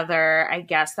together. I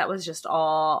guess that was just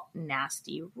all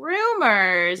nasty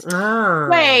rumors. Oh.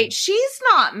 Wait, she's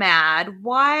not mad.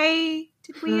 Why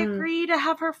did we agree to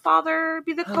have her father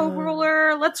be the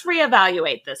co-ruler? Let's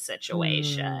reevaluate this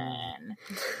situation.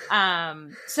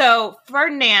 So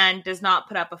Ferdinand does not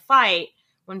put up a fight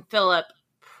when Philip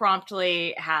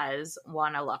promptly has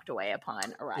Juana locked away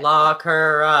upon arrival. Lock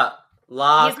her up.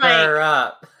 Lock her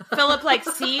up. Philip like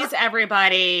sees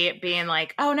everybody being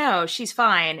like, oh no, she's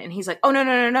fine. And he's like, oh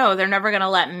no. They're never going to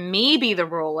let me be the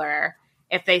ruler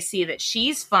if they see that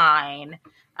she's fine.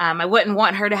 I wouldn't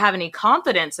want her to have any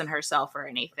confidence in herself or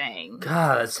anything.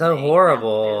 God, that's so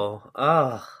horrible.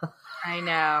 Oh. I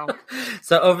know.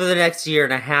 So over the next year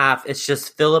and a half, it's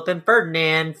just Philip and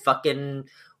Ferdinand fucking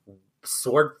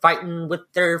sword fighting with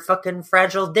their fucking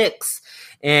fragile dicks.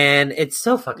 And it's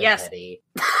so fucking petty.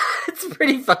 It's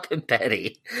pretty fucking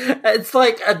petty. It's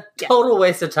like a total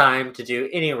waste of time to do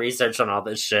any research on all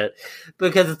this shit.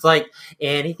 Because it's like,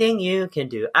 anything you can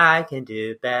do, I can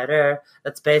do better.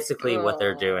 That's basically what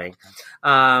they're doing.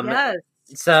 Yes.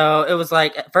 So it was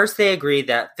like, at first they agreed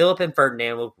that Philip and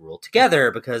Ferdinand would rule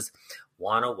together because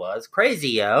Juana was crazy,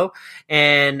 yo.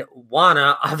 And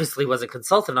Juana obviously wasn't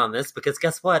consulted on this because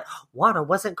guess what? Juana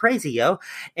wasn't crazy, yo.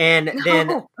 And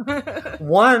then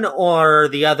one or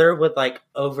the other would like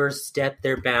overstep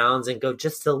their bounds and go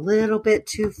just a little bit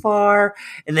too far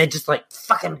and then just like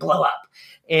fucking blow up.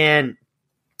 And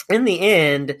in the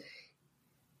end,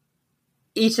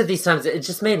 each of these times, it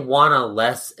just made Juana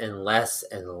less and less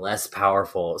and less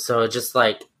powerful. So it just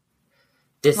like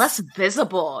this less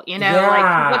visible, you know,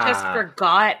 like people just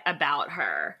forgot about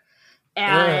her.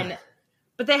 And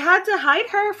but they had to hide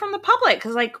her from the public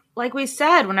because like we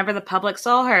said, whenever the public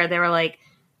saw her, they were like,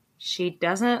 she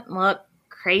doesn't look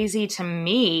crazy to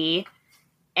me.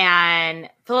 And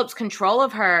Philip's control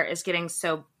of her is getting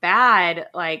so bad.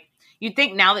 Like, you'd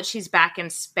think now that she's back in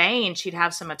Spain, she'd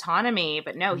have some autonomy,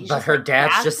 but no, but her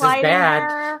dad's just as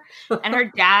bad. And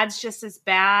her dad's just as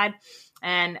bad.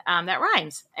 And that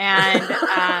rhymes.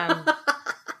 And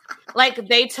like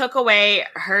they took away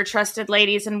her trusted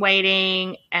ladies in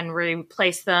waiting and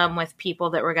replaced them with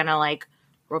people that were going to like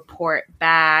report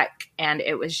back. And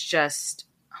it was just,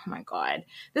 oh my God,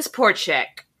 this poor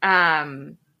chick.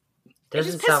 Doesn't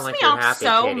sound like you're happy,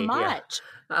 so Katie. much.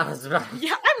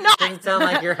 Yeah, I'm not. Doesn't sound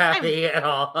like you're happy at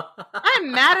all.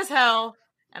 I'm mad as hell.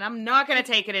 And I'm not going to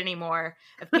take it anymore.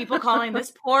 Of people calling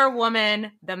this poor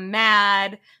woman the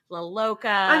mad, La Loca.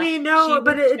 I mean, no,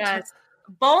 but it's just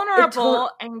vulnerable.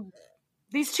 And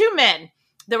these two men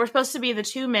that were supposed to be the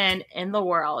two men in the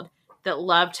world that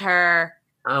loved her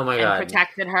oh my and God.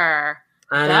 protected her.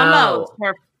 I the know. most.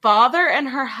 Her father and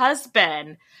her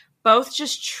husband both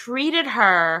just treated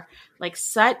her like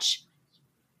such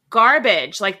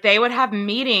garbage. Like they would have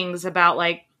meetings about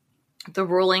like the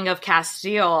ruling of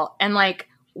Castile and like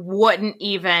wouldn't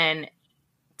even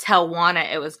tell Juana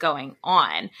it was going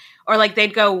on. Or like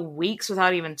they'd go weeks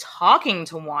without even talking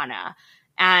to Juana.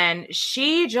 And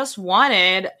she just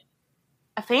wanted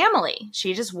a family.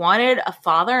 She just wanted a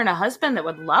father and a husband that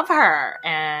would love her.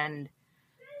 And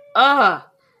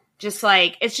just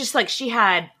like it's just like she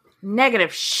had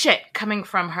negative shit coming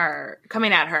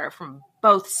at her from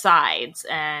both sides.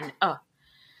 And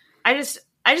I just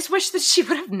wish that she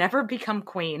would have never become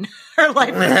queen. Her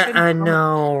life. I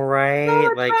know,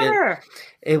 right? Like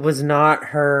it was not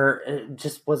her. It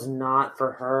just was not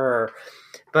for her.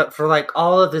 But for like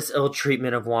all of this ill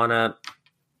treatment of Juana,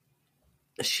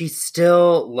 she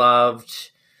still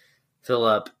loved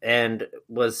Philip and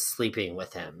was sleeping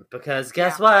with him because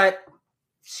guess what?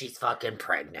 She's fucking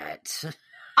pregnant.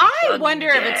 I wonder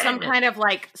if it's some kind of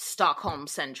like Stockholm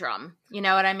syndrome. You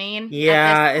know what I mean?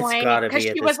 Yeah, it's gotta be. Because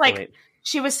she was point. like,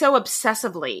 she was so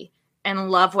obsessively in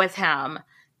love with him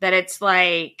that it's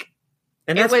like,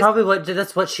 and that's probably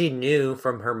what she knew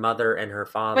from her mother and her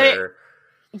father.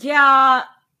 But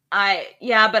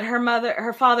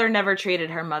her father never treated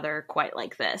her mother quite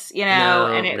like this, you know.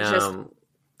 And it was just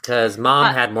because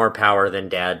mom had more power than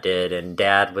dad did, and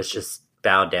dad was just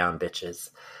bow down bitches.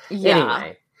 Yeah.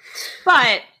 Anyway.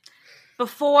 But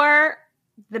before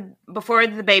the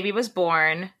baby was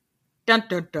born, dun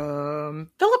dun dun,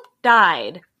 Philip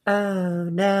died. Oh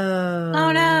no!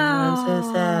 Oh no! I'm so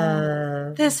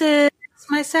sad. This is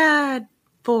my sad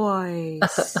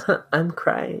voice. I'm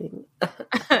crying.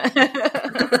 That's sad.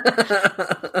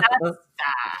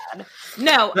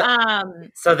 No.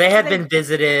 So they had been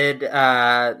visited.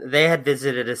 They had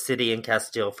visited a city in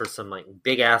Castile for some like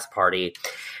big ass party,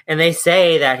 and they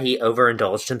say that he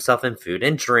overindulged himself in food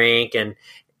and drink, and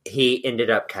he ended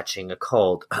up catching a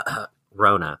cold,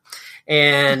 Rona.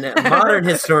 And modern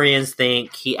historians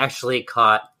think he actually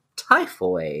caught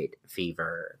typhoid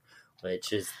fever,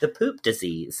 which is the poop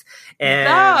disease. And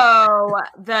so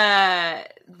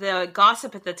the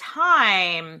gossip at the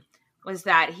time was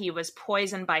that he was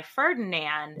poisoned by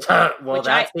Ferdinand. Well,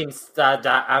 that seems...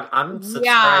 I'm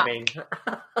subscribing.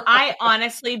 Yeah, I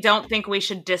honestly don't think we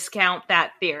should discount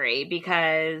that theory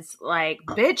because, like,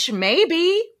 bitch,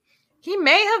 maybe. He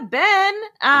may have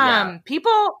been.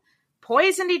 People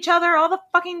poisoned each other all the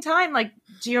fucking time. Like,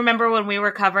 do you remember when we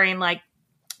were covering, like,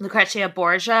 Lucrezia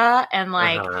Borgia and,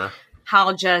 like...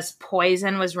 how just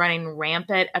poison was running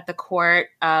rampant at the court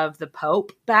of the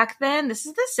Pope back then. This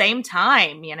is the same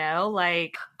time, you know,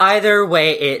 like... Either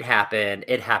way it happened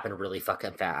really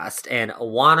fucking fast. And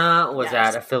Juana was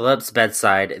at Philip's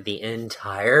bedside the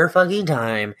entire fucking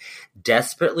time,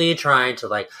 desperately trying to,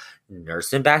 like,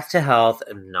 nurse him back to health,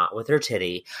 not with her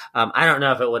titty. I don't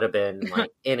know if it would have been,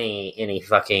 like, any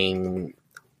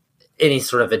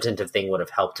sort of attentive thing would have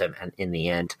helped him in the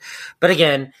end. But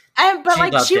again...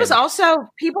 she was also,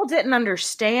 people didn't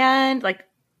understand like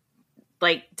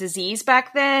disease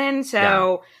back then.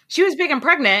 So she was big and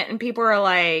pregnant and people were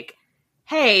like,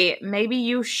 hey, maybe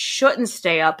you shouldn't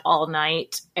stay up all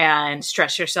night and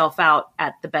stress yourself out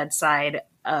at the bedside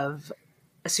of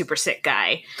a super sick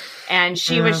guy. And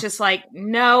she was just like,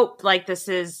 nope, like this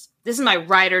is my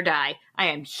ride or die. I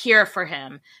am here for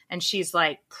him. And she's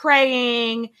like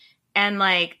praying and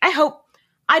like,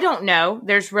 I don't know.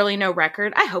 There's really no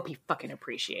record. I hope he fucking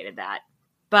appreciated that.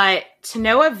 But to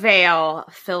no avail,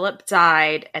 Philip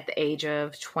died at the age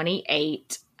of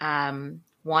 28.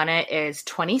 Juana is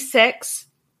 26.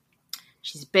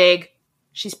 She's big.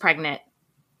 She's pregnant.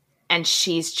 And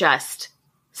she's just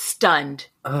stunned.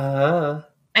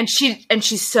 And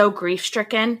she's so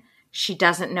grief-stricken. She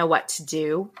doesn't know what to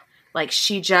do. Like,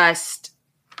 she just...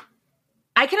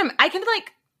 I can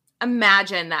like,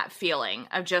 imagine that feeling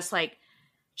of just, like,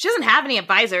 she doesn't have any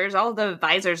advisors. All the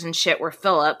advisors and shit were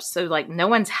Philip. So, like, no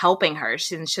one's helping her.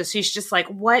 She's just like,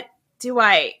 what do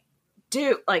I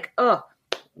do? Like, ugh.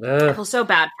 I feel so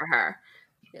bad for her.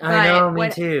 I know, me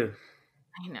too.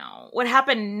 I know. What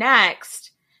happened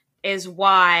next is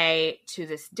why, to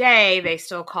this day, they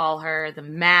still call her the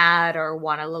Mad or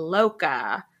Juana la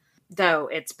Loca, though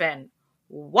it's been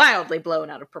wildly blown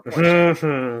out of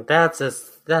proportion. That's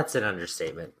an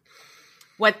understatement.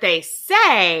 What they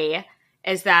say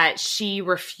is that she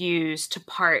refused to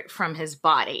part from his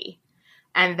body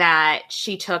and that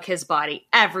she took his body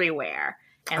everywhere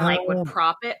and like would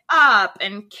prop it up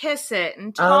and kiss it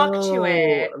and talk to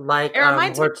it. Like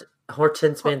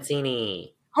Hortense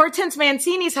Mancini. Hortense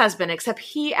Mancini's husband, except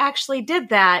he actually did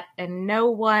that and no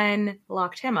one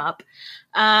locked him up.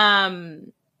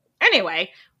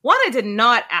 Anyway, Juana did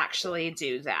not actually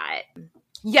do that.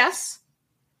 Yes,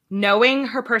 knowing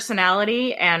her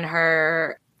personality and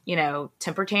her, you know,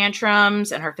 temper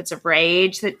tantrums and her fits of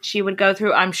rage that she would go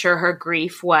through, I'm sure her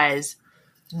grief was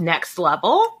next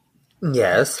level.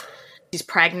 Yes. She's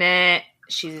pregnant.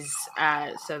 She's,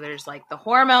 so there's like the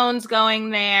hormones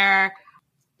going there.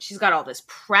 She's got all this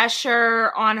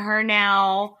pressure on her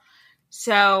now.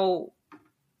 So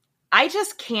I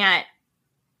just can't,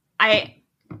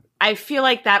 I feel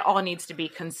like that all needs to be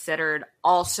considered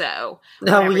also.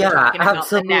 Oh, yeah,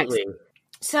 absolutely.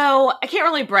 So I can't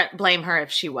really blame her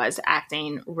if she was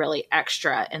acting really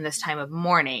extra in this time of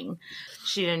mourning.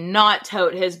 She did not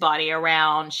tote his body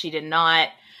around. She did not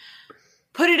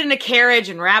put it in a carriage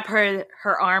and wrap her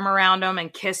arm around him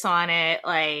and kiss on it.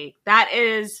 Like, that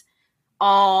is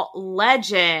all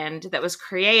legend that was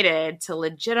created to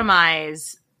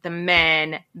legitimize the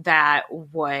men that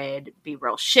would be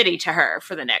real shitty to her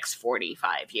for the next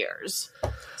 45 years.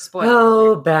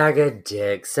 Spoiler. Bag of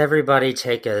dicks. Everybody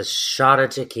take a shot of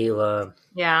tequila.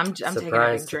 Yeah, I'm taking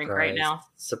a drink right now.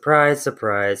 Surprise,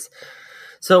 surprise.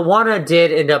 So Juana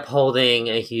did end up holding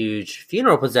a huge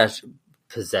funeral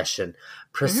procession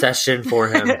for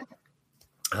him.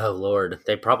 Oh, Lord.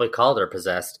 They probably called her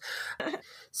possessed.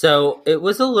 So it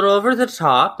was a little over the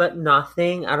top, but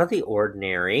nothing out of the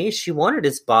ordinary. She wanted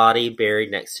his body buried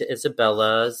next to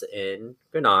Isabella's in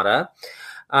Granada.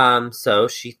 So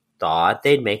she thought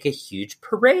they'd make a huge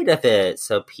parade of it.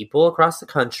 So people across the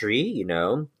country, you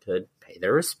know, could pay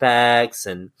their respects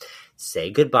and say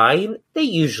goodbye. They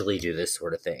usually do this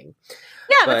sort of thing.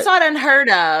 Yeah, but it's not unheard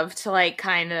of to like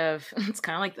kind of, it's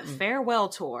kind of like the farewell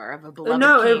tour of a beloved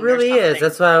No, king it really is.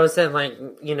 That's why I was saying, like,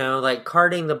 you know, like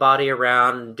carting the body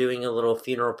around, doing a little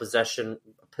funeral procession.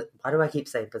 Why do I keep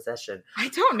saying possession? I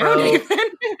don't know, Nathan.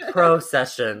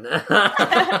 Procession.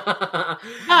 But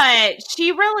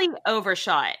she really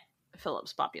overshot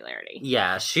Philip's popularity.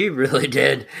 Yeah, she really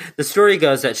did. The story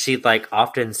goes that she'd like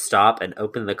often stop and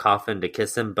open the coffin to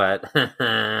kiss him, but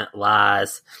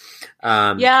lies.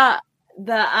 Yeah.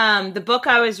 The book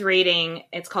I was reading,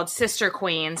 it's called Sister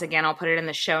Queens. Again, I'll put it in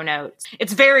the show notes.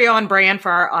 It's very on brand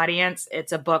for our audience.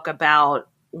 It's a book about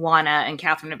Juana and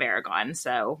Catherine of Aragon,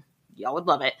 so y'all would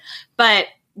love it. But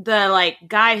the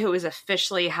guy who was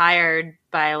officially hired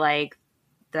by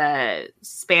the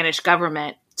Spanish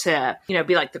government to be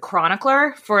the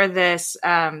chronicler for this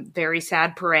very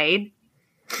sad parade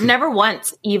never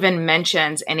once even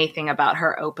mentions anything about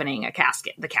her opening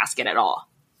the casket at all.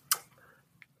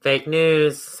 Fake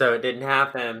news, so it didn't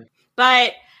happen.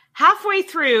 But halfway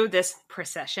through this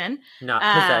procession... Not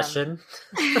procession.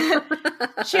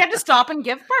 She had to stop and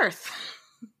give birth.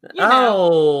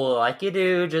 Like you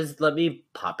do. Just let me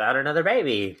pop out another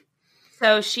baby.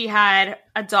 So she had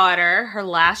a daughter, her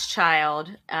last child,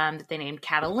 that they named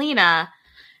Catalina.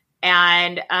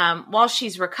 And while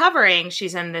she's recovering,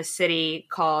 she's in this city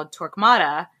called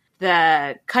Torquemada.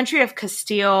 The country of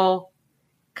Castile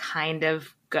kind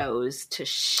of goes to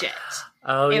shit.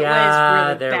 Oh, it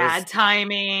was really bad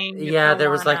timing. Yeah,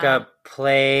 there was a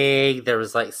plague. There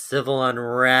was civil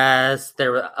unrest.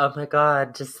 Oh my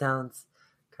God, just sounds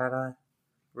kind of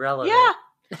relevant. Yeah.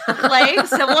 Plague,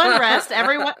 civil unrest,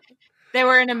 everyone. They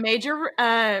were in a major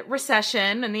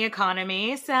recession in the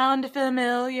economy. Sound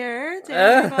familiar to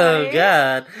everybody? Oh,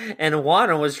 God. And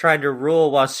Juana was trying to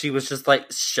rule while she was just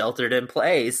sheltered in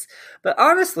place. But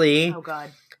honestly, oh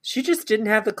God, she just didn't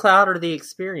have the clout or the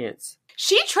experience.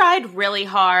 She tried really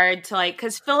hard to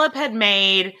because Philip had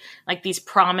made these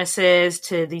promises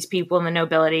to these people in the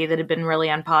nobility that had been really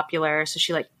unpopular. So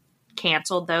she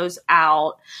canceled those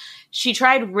out. She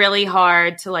tried really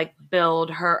hard to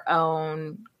build her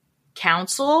own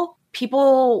council.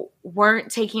 People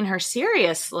weren't taking her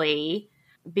seriously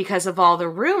because of all the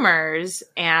rumors,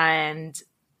 and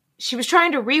she was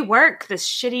trying to rework this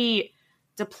shitty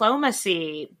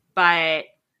diplomacy. But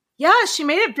yeah, she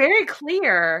made it very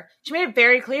clear. She made it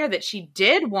very clear that she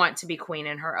did want to be queen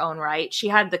in her own right. She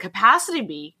had the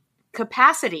capacity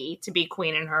to be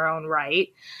queen in her own right.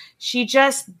 She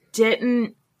just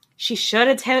didn't. She should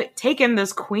have taken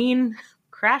those queen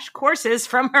crash courses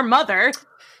from her mother.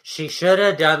 She should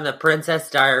have done the Princess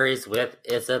Diaries with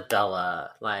Isabella.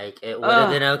 It would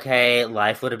have been okay.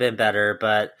 Life would have been better,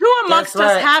 but... Who amongst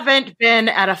us haven't been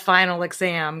at a final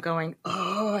exam going,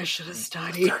 oh, I should have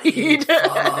studied.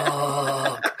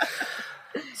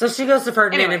 So she goes to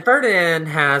Ferdinand, and Ferdinand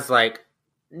has,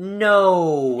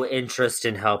 no interest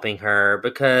in helping her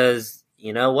because,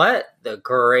 you know what? The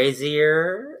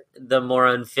crazier, the more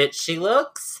unfit she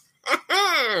looks,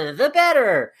 the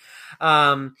better.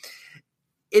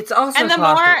 It's also and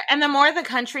the more the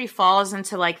country falls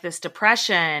into this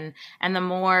depression, and the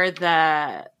more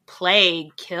the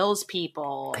plague kills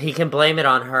people, he can blame it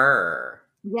on her.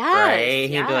 Yes, right?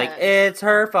 He'd be like, "It's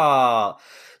her fault."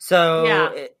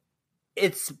 So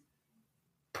it's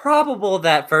probable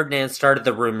that Ferdinand started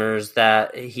the rumors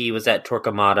that he was at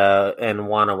Torquemada and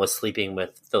Juana was sleeping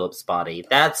with Philip's body.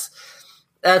 That's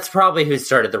probably who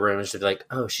started the rumors to be like,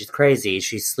 "Oh, she's crazy.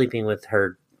 She's sleeping with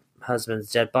her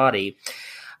husband's dead body."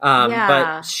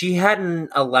 But she hadn't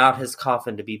allowed his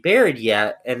coffin to be buried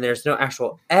yet, and there's no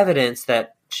actual evidence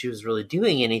that she was really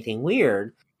doing anything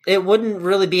weird. It wouldn't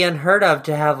really be unheard of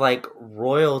to have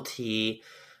royalty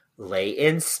lay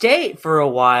in state for a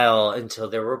while until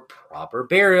there were proper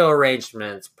burial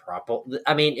arrangements.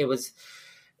 It was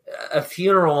a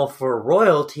funeral for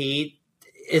royalty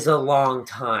is a long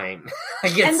time.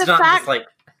 It's not just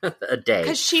a day.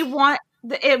 Because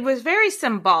it was very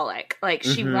symbolic.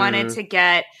 She wanted to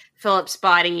get Philip's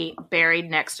body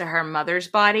buried next to her mother's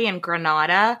body in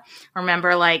Granada.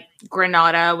 Remember,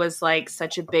 Granada was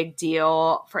such a big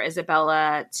deal for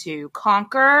Isabella to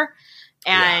conquer.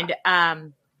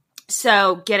 And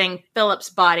so getting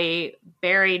Philip's body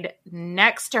buried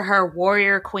next to her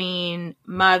warrior queen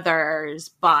mother's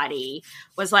body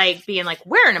was being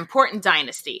we're an important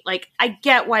dynasty. I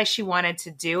get why she wanted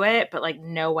to do it, but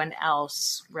no one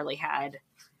else really had.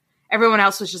 Everyone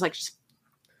else was just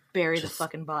bury the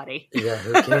fucking body. Yeah,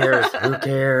 who cares? Who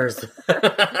cares?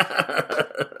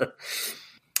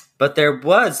 But there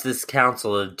was this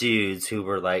council of dudes who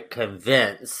were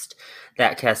convinced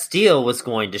that Castile was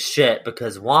going to shit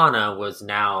because Juana was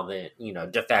now the,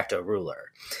 de facto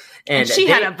ruler. And she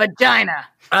had a vagina.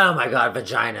 Oh my God,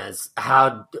 vaginas.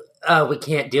 How, we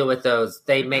can't deal with those.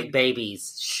 They make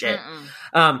babies. Shit.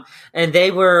 And they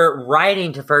were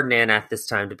writing to Ferdinand at this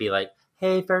time to be like,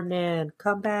 hey, Ferdinand,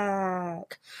 come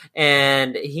back.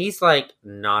 And he's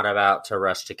not about to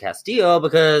rush to Castile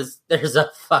because there's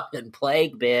a fucking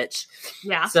plague, bitch.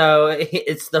 Yeah. So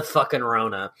it's the fucking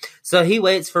Rona. So he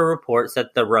waits for reports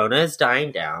that the Rona is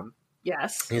dying down.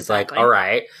 Yes. He's exactly. All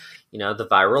right, the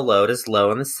viral load is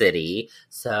low in the city,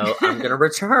 so I'm going to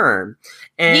return.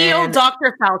 And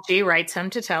Dr. Fauci writes him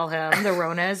to tell him the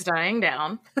Rona is dying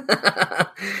down.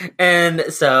 And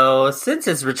so since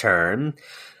his return,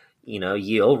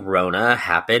 Rona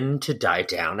happened to die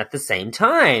down at the same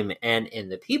time. And in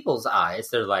the people's eyes,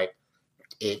 they're like,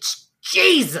 it's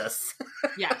Jesus.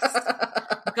 Yes.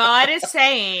 God is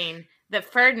saying that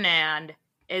Ferdinand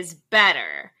is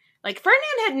better. Like,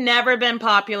 Ferdinand had never been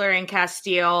popular in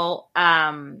Castile,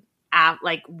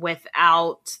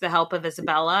 without the help of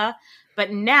Isabella.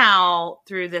 But now,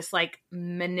 through this,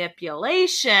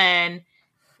 manipulation,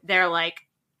 they're like,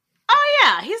 oh,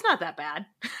 yeah, he's not that bad.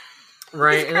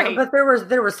 Right. But there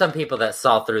were some people that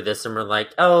saw through this and were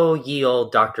like, oh, ye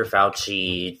old Dr.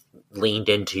 Fauci leaned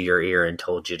into your ear and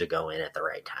told you to go in at the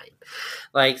right time.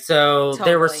 Totally.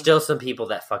 There were still some people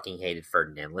that fucking hated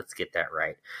Ferdinand. Let's get that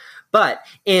right. But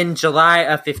in July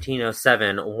of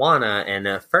 1507, Juana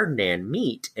and Ferdinand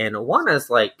meet, and Juana's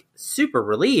super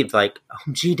relieved,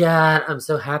 OMG, Dad, I'm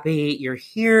so happy you're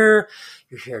here.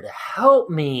 You're here to help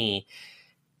me.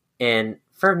 And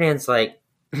Ferdinand's like,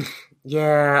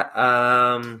 yeah,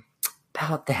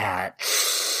 about that.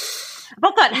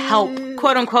 About that help,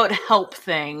 quote unquote, help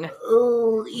thing.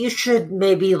 Oh, you should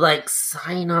maybe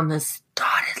sign on this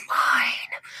dotted line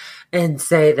and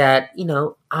say that,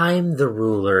 I'm the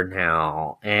ruler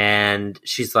now. And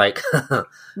she's like,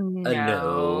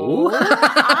 no.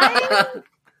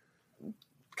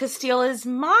 Castile is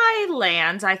my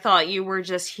lands. I thought you were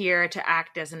just here to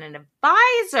act as an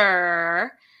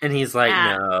advisor. And he's like,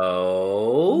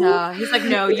 no. No, he's like,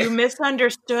 no, you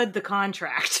misunderstood the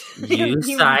contract. You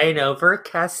sign over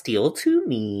Castile to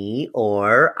me,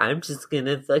 or I'm just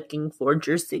gonna fucking forge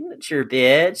your signature,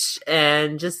 bitch,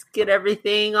 and just get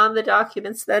everything on the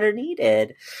documents that are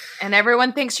needed. And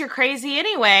everyone thinks you're crazy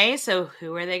anyway, so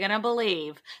who are they gonna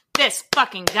believe? This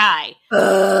fucking guy.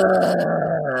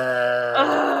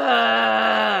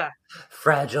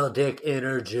 Fragile dick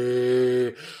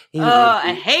energy.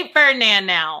 I hate Ferdinand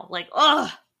now.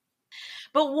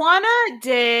 But Juana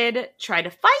did try to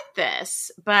fight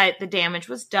this, but the damage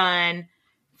was done.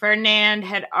 Ferdinand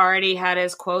had already had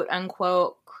his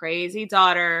quote-unquote crazy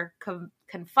daughter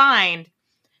confined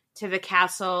to the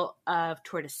castle of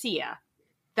Tordesillas.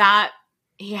 That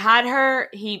he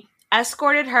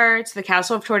escorted her to the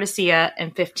castle of Tordesillas in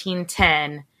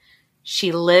 1510.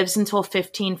 She lives until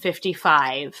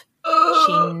 1555.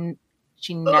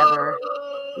 She never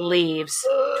leaves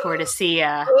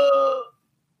Tordesillas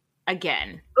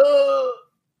again.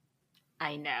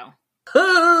 I know.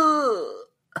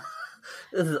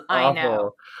 This is awful. I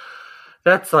know.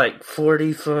 That's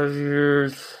 45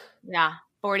 years. Yeah,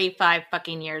 45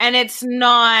 fucking years. And it's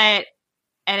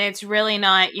really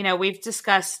not, we've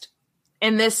discussed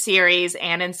in this series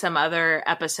and in some other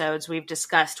episodes, we've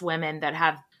discussed women that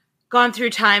have gone through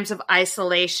times of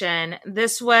isolation.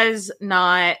 This was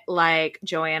not like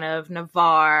Joanna of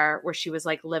Navarre, where she was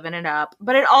living it up,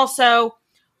 but it also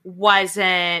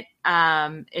wasn't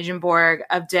Ingeborg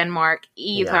of Denmark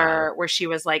either, where she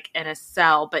was in a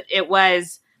cell. But it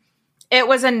was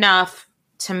enough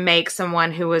to make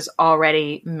someone who was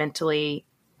already mentally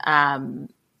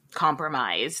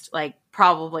compromised,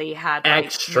 probably had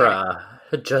extra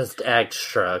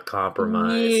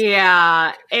compromised.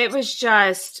 Yeah, it was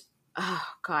just. Oh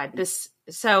God,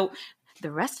 so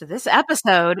the rest of this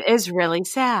episode is really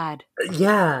sad.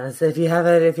 Yes, if you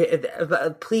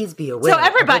haven't, please be aware. So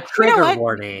everybody, trigger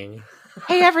warning.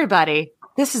 Hey everybody,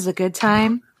 this is a good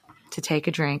time to take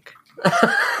a drink.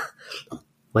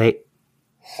 Wait.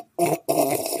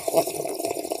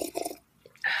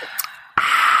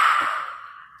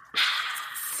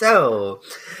 So,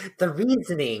 the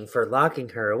reasoning for locking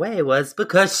her away was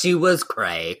because she was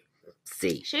cray.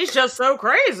 She's just so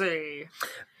crazy.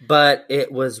 But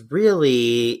it was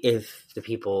really, if the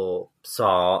people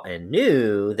saw and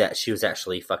knew that she was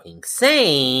actually fucking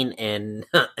sane and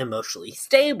emotionally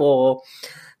stable,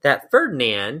 that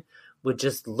Ferdinand would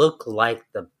just look like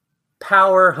the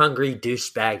power-hungry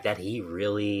douchebag that he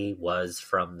really was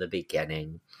from the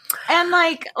beginning. And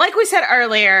like we said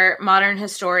earlier, modern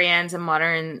historians and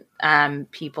modern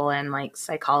people in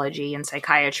psychology and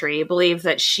psychiatry believe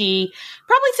that she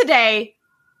probably today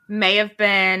may have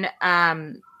been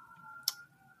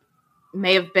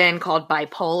called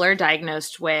bipolar,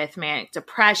 diagnosed with manic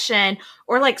depression,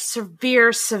 or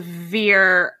severe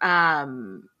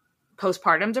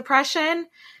postpartum depression.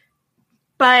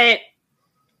 But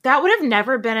that would have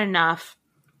never been enough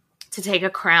to take a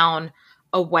crown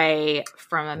away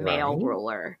from a male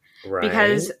ruler. Right.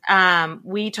 Because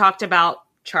we talked about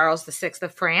Charles VI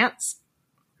of France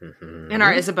in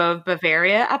our Isabeau of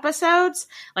Bavaria episodes.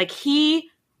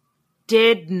 He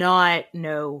did not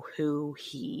know who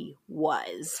he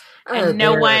was. And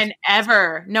no one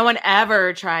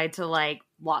ever tried to like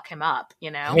lock him up, you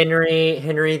know?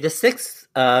 Henry VI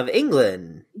of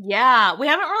England. Yeah, we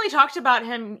haven't really talked about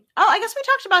him. Oh, I guess we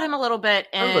talked about him a little bit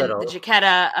in the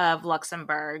Jacquetta of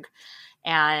Luxembourg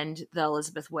and the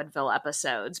Elizabeth Woodville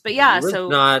episodes. But yeah, he was so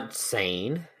not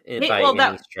sane by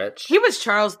any stretch. He was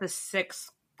Charles VI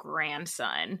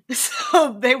grandson.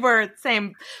 So they were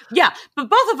same. Yeah, but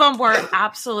both of them were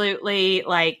absolutely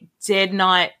like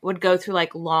would go through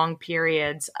like long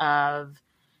periods of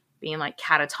being like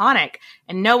catatonic,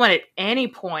 and no one at any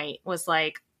point was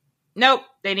like, nope,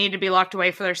 they need to be locked away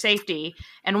for their safety.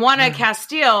 And Juana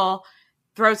Castile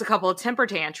throws a couple of temper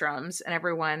tantrums, and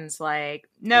everyone's like,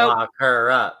 nope, lock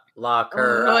her up.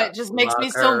 It just makes me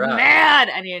so mad.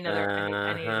 I need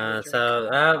another. So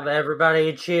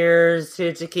everybody, cheers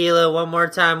to tequila one more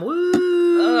time.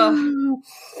 Woo!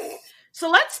 So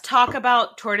let's talk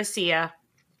about Tordesillas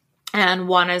and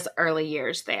Juana's early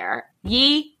years there.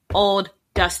 Ye old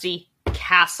dusty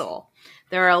castle.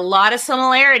 There are a lot of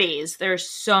similarities. There's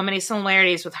so many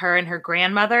similarities with her and her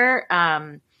grandmother,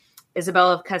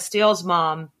 Isabella of Castile's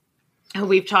mom, who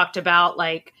we've talked about.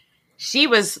 Like, she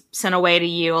was sent away to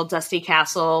Ye Old Dusty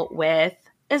Castle with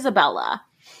Isabella.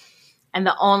 And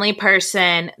the only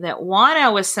person that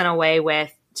Juana was sent away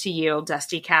with to Ye Old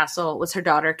Dusty Castle was her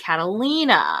daughter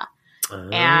Catalina.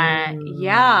 And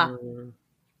yeah,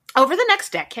 over the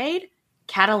next decade,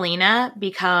 Catalina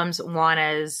becomes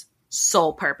Juana's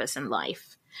sole purpose in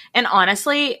life. And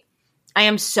honestly, I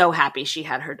am so happy she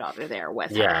had her daughter there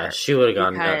with her. Yeah, she would have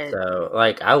gone nuts, though.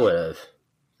 Like, I would have.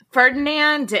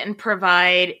 Ferdinand didn't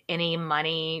provide any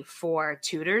money for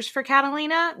tutors for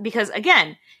Catalina because,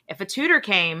 again, if a tutor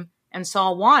came and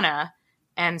saw Juana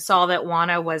and saw that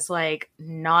Juana was like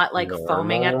not like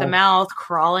foaming at the mouth,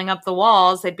 crawling up the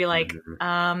walls, they'd be like,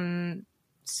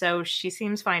 so she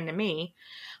seems fine to me.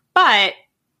 But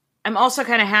I'm also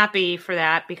kind of happy for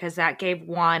that because that gave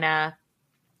Juana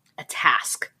a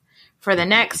task. For the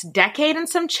next decade and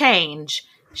some change,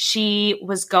 she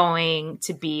was going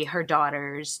to be her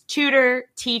daughter's tutor,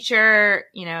 teacher.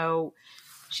 You know,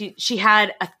 she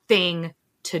had a thing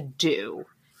to do.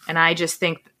 And I just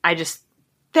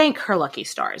thank her lucky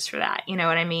stars for that. You know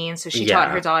what I mean? So she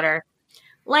taught her daughter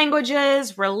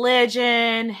languages,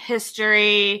 religion,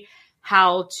 history,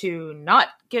 how to not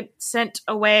get sent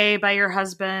away by your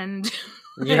husband.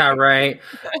 Yeah, right.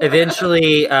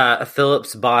 Eventually,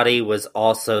 Philip's body was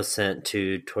also sent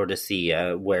to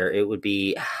Tordesillas, where it would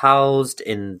be housed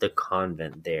in the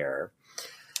convent there.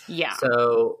 Yeah.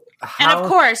 So, and of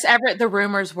course, the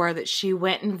rumors were that she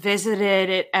went and visited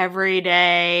it every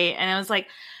day. And I was like,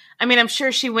 I mean, I'm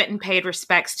sure she went and paid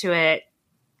respects to it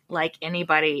like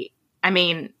anybody. I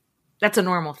mean, that's a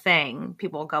normal thing.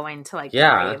 People going to like, they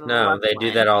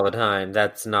do that all the time.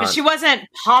 That's not. But she wasn't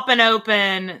popping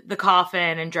open the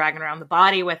coffin and dragging around the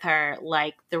body with her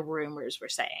like the rumors were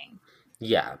saying.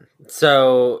 Yeah.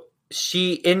 So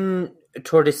in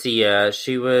Tordesillas,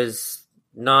 she was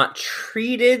not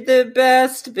treated the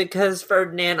best because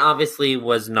Ferdinand obviously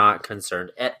was not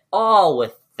concerned at all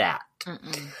with that.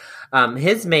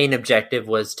 His main objective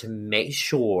was to make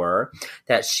sure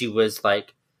that she was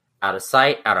like out of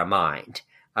sight, out of mind.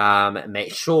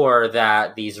 Make sure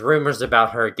that these rumors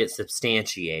about her get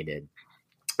substantiated.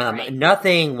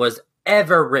 Nothing was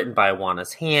ever written by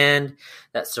Juana's hand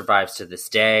that survives to this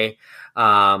day.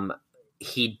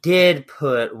 He did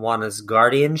put Juana's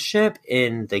guardianship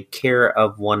in the care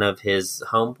of one of his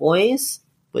homeboys,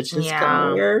 which is kind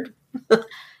of weird.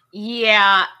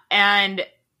 Yeah, and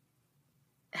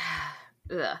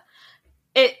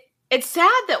it's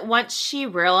sad that once she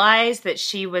realized that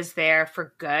she was there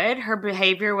for good, her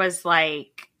behavior was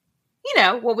like, you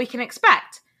know, what we can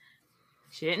expect.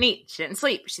 She didn't eat, she didn't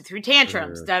sleep, she threw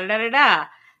tantrums, da-da-da-da-da.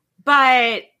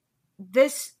 But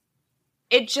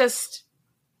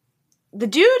the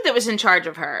dude that was in charge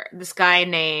of her, this guy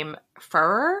named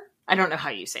Führer, I don't know how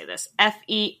you say this,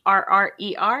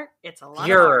 F-E-R-R-E-R. It's a lot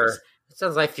of R's. It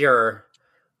sounds like Führer.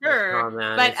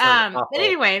 But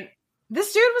anyway,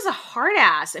 this dude was a hard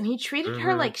ass and he treated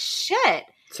her like shit.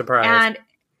 Surprise. And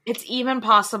it's even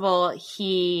possible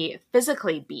he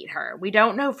physically beat her. We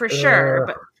don't know for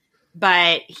sure,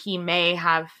 but he may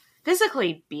have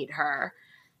physically beat her.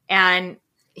 And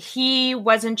he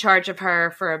was in charge of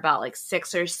her for about like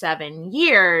 6 or 7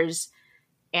 years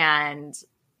and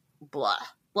blah,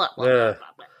 blah, blah, blah,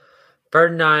 blah.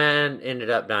 Ferdinand ended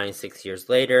up dying 6 years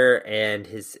later, and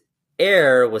his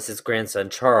heir was his grandson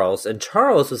Charles, and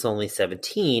Charles was only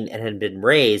 17 and had been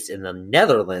raised in the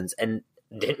Netherlands and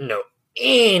didn't know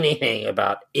anything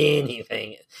about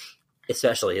anything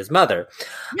especially his mother.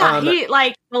 Yeah, he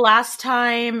like the last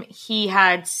time he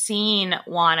had seen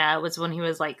Juana was when he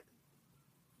was like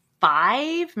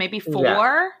 5, maybe 4.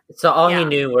 Yeah. So all he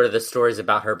knew were the stories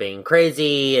about her being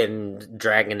crazy and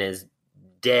dragging his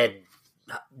dead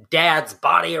dad's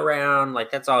body around.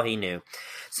 Like, that's all he knew.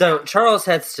 So Charles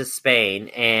heads to Spain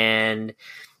and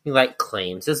he like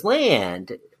claims his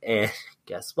land. And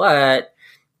guess what?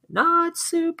 Not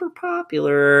super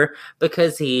popular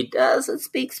because he doesn't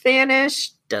speak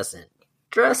Spanish, doesn't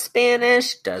dress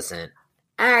Spanish, doesn't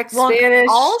act Spanish.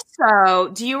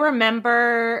 Also, do you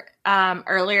remember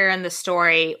earlier in the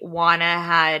story, Juana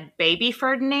had baby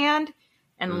Ferdinand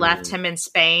and left him in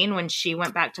Spain when she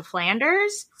went back to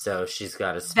Flanders? So she's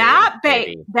got a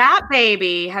baby. That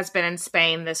baby has been in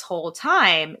Spain this whole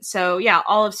time. So yeah,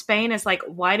 all of Spain is like,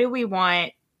 why do we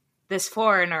want this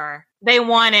foreigner? They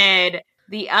wanted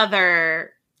the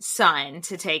other son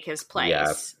to take his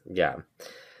place. Yeah.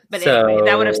 But anyway,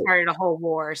 that would have started a whole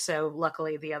war. So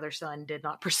luckily the other son did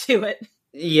not pursue it.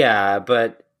 Yeah,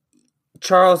 but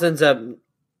Charles ends up,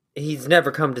 he's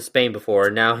never come to Spain before.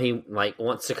 Now he like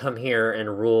wants to come here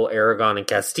and rule Aragon and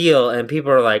Castile. And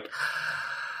people are like,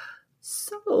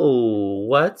 so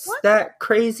what's that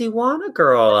crazy Juana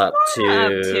girl up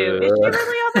to? Is she really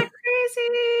all that crazy?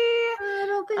 I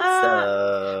don't think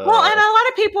so. Well, and a lot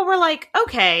of people were like,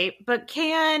 okay, but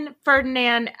can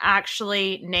Ferdinand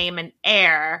actually name an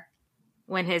heir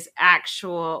when his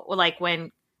actual, like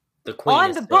when the queen on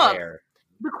is the still book, there.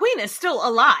 The queen is still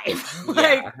alive.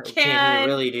 Like, can he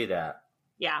really do that?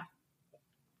 Yeah.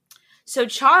 So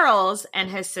Charles and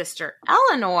his sister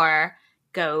Eleanor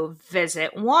go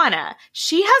visit Juana.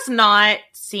 She has not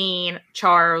seen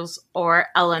Charles or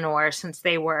Eleanor since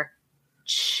they were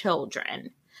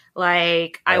children.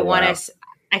 Like, I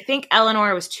think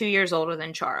Eleanor was 2 years older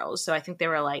than Charles. So I think they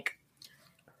were like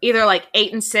either like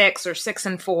 8 and 6 or 6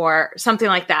 and 4, something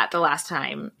like that the last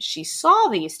time she saw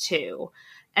these two.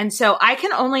 And so I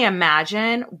can only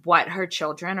imagine what her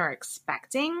children are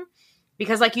expecting.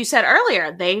 Because like you said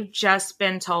earlier, they've just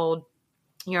been told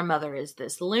your mother is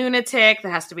this lunatic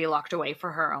that has to be locked away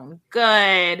for her own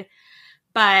good.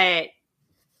 But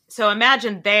so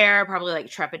imagine their probably like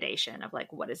trepidation of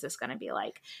like, what is this going to be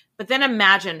like? But then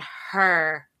imagine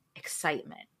her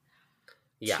excitement.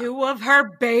 Yeah. 2 of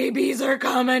her babies are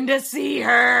coming to see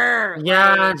her.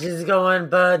 Yeah, like, she's going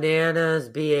bananas,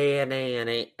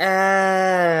 BANANAS.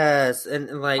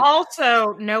 And like,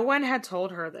 also, no one had told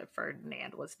her that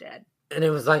Ferdinand was dead. And it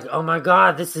was like, oh my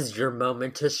God, this is your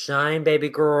moment to shine, baby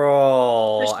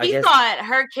girl. So she thought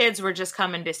her kids were just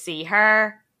coming to see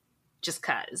her just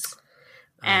cuz.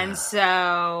 And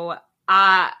so,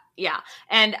 yeah.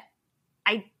 And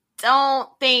I don't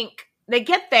think they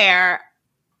get there.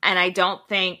 And I don't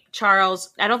think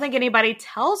anybody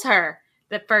tells her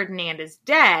that Ferdinand is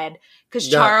dead because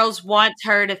Charles wants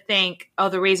her to think, oh,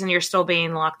 the reason you're still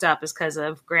being locked up is because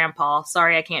of Grandpa.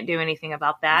 Sorry, I can't do anything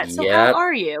about that. So how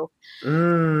are you?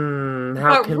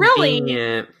 How convenient.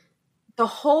 Really, the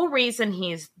whole reason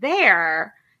he's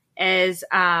there is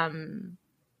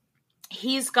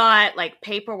he's got like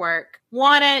paperwork.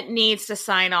 Juana needs to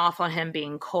sign off on him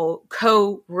being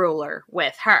co-ruler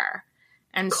with her.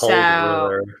 And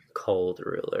cold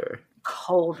ruler.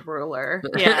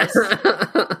 Yes.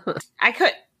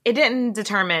 It didn't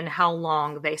determine how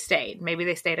long they stayed. Maybe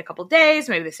they stayed a couple days.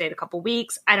 Maybe they stayed a couple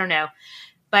weeks. I don't know.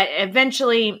 But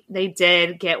eventually they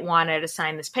did get Juana to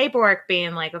sign this paperwork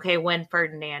being like, okay, when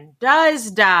Ferdinand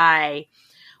does die,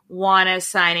 Juana's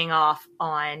signing off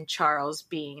on Charles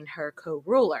being her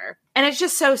co-ruler. And it's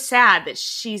just so sad that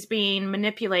she's being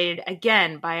manipulated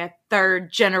again by a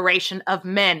 3rd generation of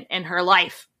men in her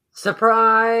life.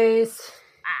 Surprise!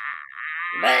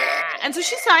 And so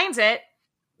she signs it.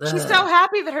 She's so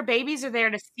happy that her babies are there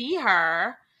to see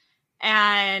her.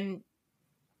 And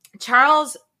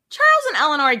Charles and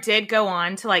Eleanor did go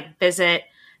on to like visit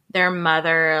their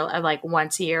mother like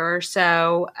once a year or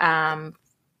so.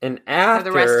 And after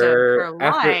for the rest of her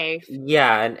life.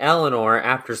 And Eleanor,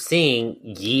 after seeing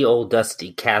ye old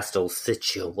dusty castle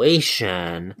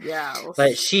situation,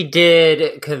 but she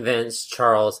did convince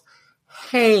Charles,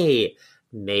 hey,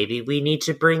 maybe we need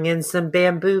to bring in some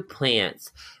bamboo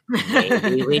plants.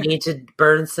 Maybe we need to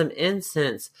burn some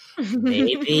incense.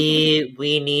 Maybe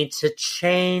we need to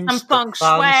change some feng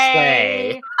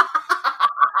shui.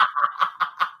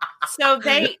 So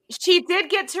she did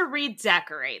get to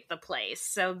redecorate the place.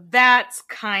 So that's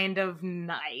kind of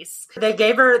nice. They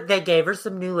gave her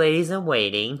some new ladies in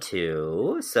waiting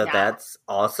too. So that's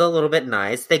also a little bit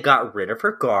nice. They got rid of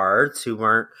her guards who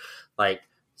weren't like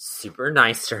super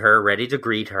nice to her, ready to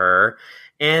greet her.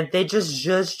 And they just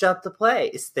zhuzhed up the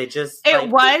place. They just... It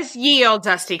was ye old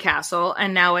dusty castle,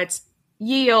 and now it's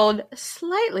ye old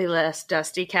slightly less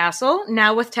dusty castle,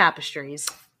 now with tapestries.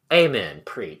 Amen.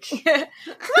 Preach. that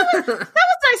was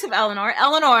nice of Eleanor.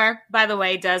 Eleanor, by the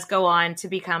way, does go on to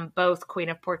become both Queen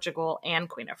of Portugal and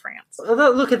Queen of France.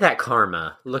 Look at that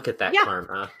karma. Look at that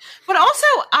karma. But also,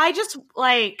 I just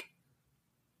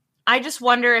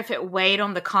wonder if it weighed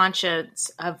on the conscience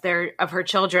of her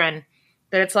children,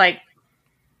 that it's like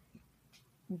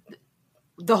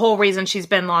the whole reason she's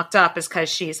been locked up is because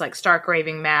she's like stark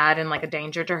raving mad and like a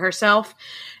danger to herself.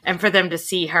 And for them to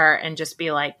see her and just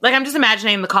be like I'm just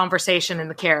imagining the conversation in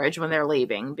the carriage when they're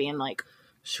leaving, being like,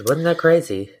 she wasn't that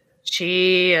crazy.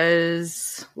 She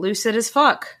is lucid as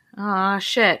fuck. Ah,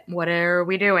 shit. What are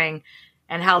we doing?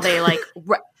 And how they like,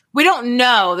 we don't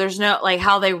know. There's no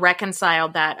how they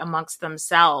reconciled that amongst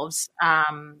themselves.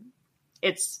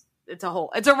 It's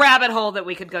a rabbit hole that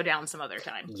we could go down some other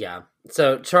time. Yeah.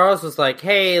 So Charles was like,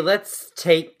 hey, let's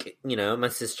take, my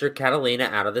sister Catalina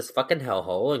out of this fucking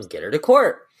hellhole and get her to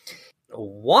court.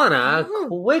 Juana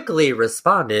quickly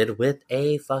responded with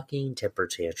a fucking temper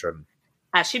tantrum.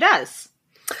 As she does.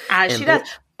 But,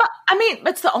 I mean,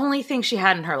 that's the only thing she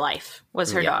had in her life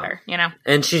was her daughter,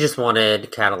 And she just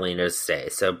wanted Catalina to stay.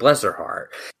 So bless her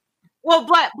heart. Well,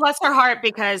 bless her heart,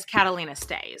 because Catalina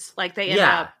stays. Like, they end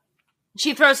up...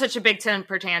 She throws such a big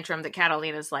temper tantrum that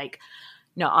Catalina's like,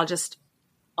 no, I'll just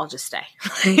stay.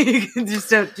 just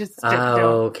don't.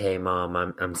 Okay,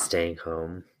 Mom, I'm staying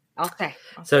home. Okay.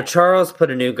 So Charles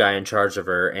put a new guy in charge of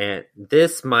her, and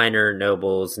this minor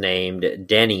noble's named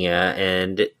Denia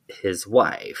and his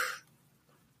wife.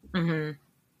 Mm-hmm.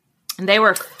 And they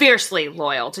were fiercely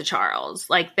loyal to Charles.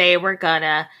 Like, they were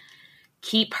gonna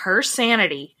keep her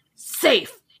sanity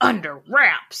safe under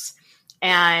wraps.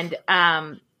 And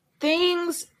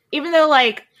things, even though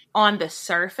like on the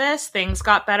surface things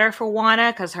got better for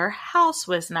Juana because her house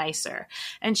was nicer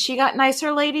and she got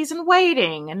nicer ladies in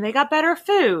waiting and they got better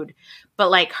food, but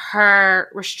like her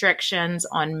restrictions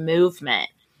on movement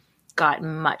got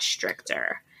much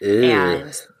stricter. Ew.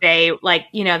 And they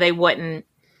they wouldn't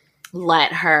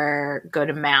let her go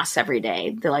to mass every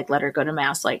day. They let her go to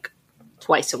mass like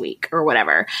twice a week or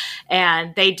whatever,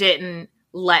 and they didn't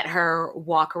let her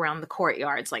walk around the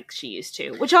courtyards like she used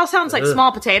to, which all sounds like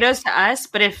small potatoes to us.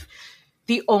 But if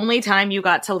the only time you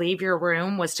got to leave your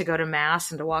room was to go to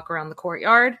mass and to walk around the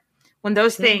courtyard, when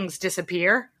those things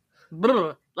disappear,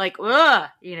 might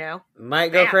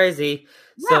go crazy.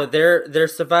 Yeah. So there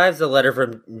survives a letter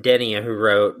from Denia, who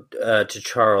wrote to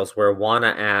Charles, where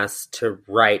Juana asked to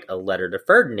write a letter to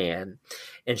Ferdinand,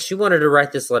 and she wanted to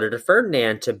write this letter to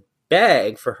Ferdinand to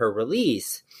beg for her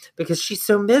release, because she's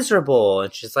so miserable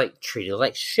and she's like treated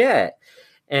like shit.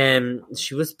 And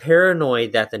she was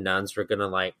paranoid that the nuns were going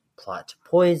to plot to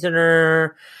poison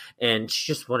her. And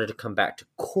she just wanted to come back to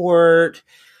court.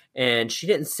 And she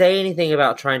didn't say anything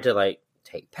about trying to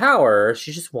take power.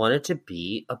 She just wanted to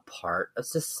be a part of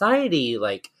society,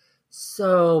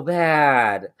 so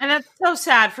bad. And that's so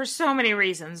sad for so many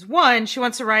reasons. One, she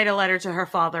wants to write a letter to her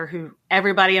father, who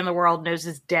everybody in the world knows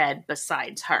is dead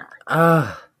besides her.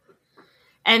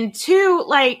 And two,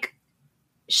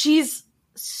 she's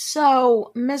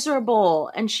so miserable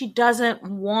and she doesn't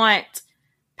want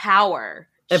power.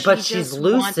 But she's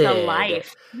lucid. Wants a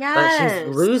life. Yes. But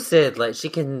she's lucid. She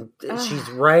can, she's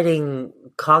writing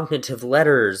cognitive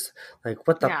letters.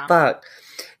 What the fuck?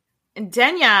 And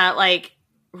Denia,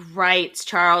 writes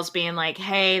Charles being like,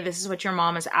 hey, this is what your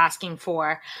mom is asking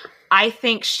for. I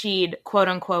think she'd, quote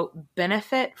unquote,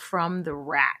 benefit from the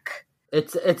rack.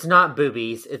 It's not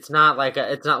boobies. It's not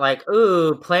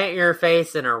ooh, plant your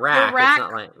face in a rack. It's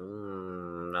not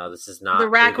no, this is not. The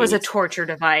rack boobies. Was a torture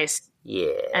device.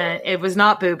 Yeah. And it was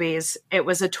not boobies. It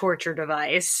was a torture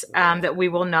device that we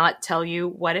will not tell you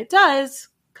what it does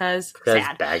because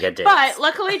sad. Bag of dicks. But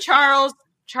luckily Charles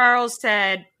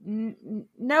said,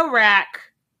 no rack.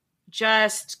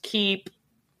 Just keep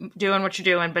doing what you're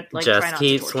doing, but just try not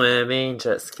keep to swimming.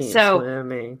 Just keep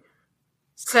swimming.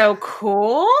 So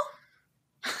cool.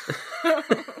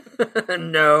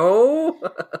 No.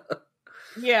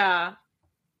 Yeah.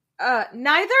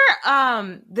 Neither.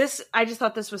 I just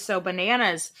thought this was so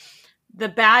bananas. The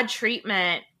bad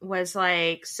treatment was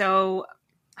so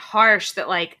harsh that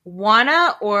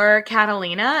Juana or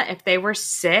Catalina, if they were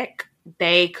sick,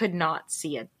 they could not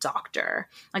see a doctor.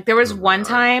 There was one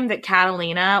time that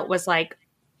Catalina was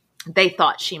they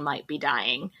thought she might be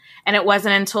dying. And it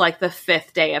wasn't until the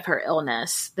 5th day of her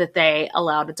illness that they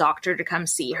allowed a doctor to come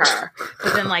see her.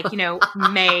 But then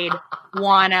made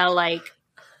Juana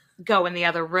go in the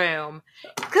other room.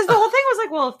 Because the whole thing was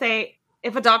well,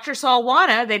 if a doctor saw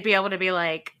Juana, they'd be able to be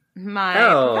my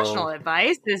professional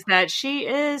advice is that she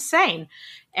is sane.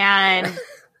 And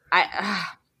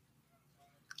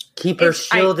keep her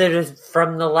shielded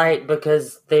from the light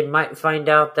because they might find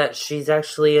out that she's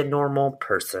actually a normal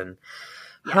person.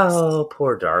 Yes. Oh,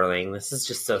 poor darling. This is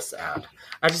just so sad.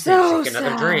 I just need to take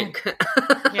another drink.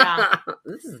 Yeah.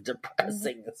 This is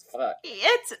depressing as fuck.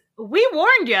 We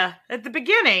warned you at the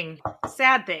beginning.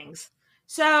 Sad things.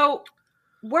 So,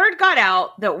 word got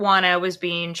out that Juana was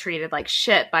being treated like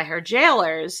shit by her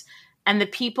jailers, and the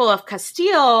people of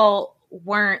Castile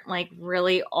weren't like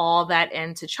really all that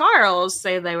into Charles.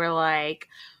 So they were like,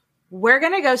 we're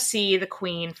going to go see the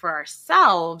queen for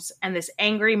ourselves. And this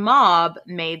angry mob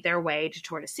made their way to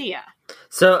Tordesillas.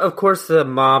 So, of course, the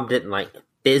mob didn't like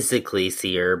physically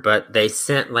see her, but they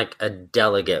sent like a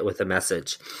delegate with a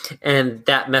message. And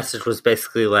that message was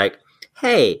basically like,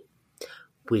 hey,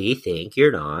 we think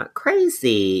you're not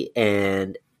crazy.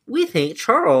 And we think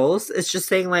Charles is just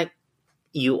saying like,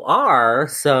 you are.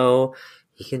 So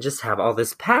he can just have all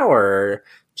this power.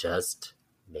 Just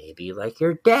maybe like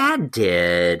your dad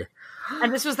did.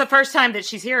 And this was the first time that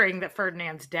she's hearing that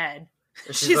Ferdinand's dead.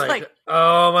 She's like,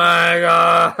 oh my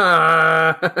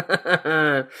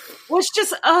God. Well, it's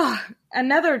just,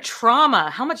 another trauma.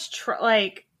 How much,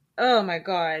 oh my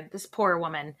God, this poor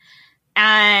woman.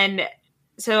 And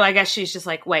so I guess she's just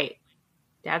like, wait,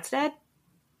 Dad's dead?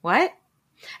 What?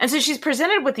 And so she's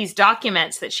presented with these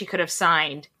documents that she could have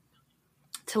signed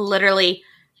to literally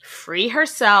free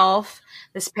herself.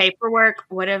 This paperwork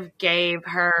would have gave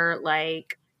her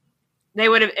like,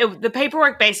 the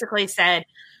paperwork basically said,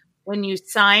 when you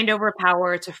signed over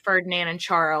power to Ferdinand and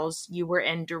Charles, you were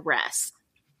in duress.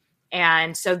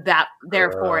 And so that,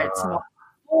 therefore, it's not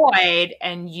void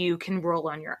and you can rule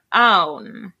on your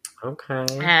own. Okay.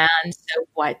 And so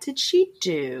what did she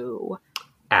do?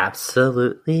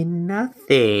 Absolutely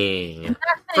nothing.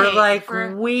 For like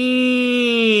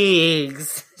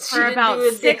weeks. For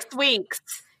about 6 weeks.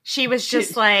 She was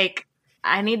just like,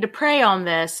 I need to pray on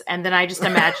this. And then I just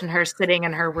imagine her sitting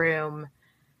in her room,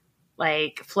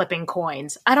 like flipping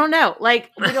coins. I don't know.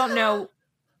 Like, we don't know.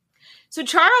 So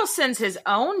Charles sends his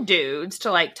own dudes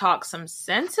to like talk some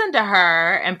sense into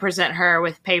her and present her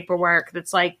with paperwork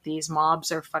that's like, these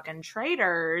mobs are fucking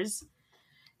traitors.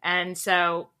 And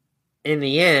so in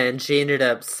the end, she ended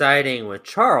up siding with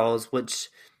Charles, which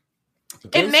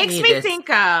it makes me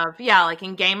think of, like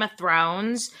in Game of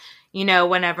Thrones, you know,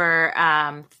 whenever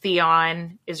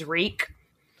Theon is Reek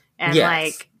and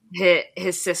like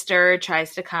his sister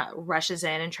rushes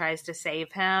in and tries to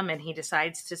save him, and he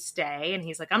decides to stay, and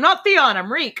he's like, I'm not Theon, I'm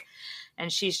Reek.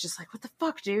 And she's just like, what the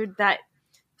fuck, dude? The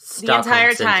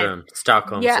entire time.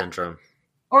 Stockholm Syndrome.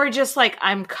 Or just like,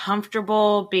 I'm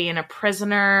comfortable being a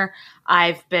prisoner.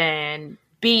 I've been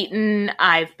beaten.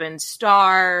 I've been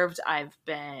starved. I've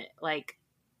been like,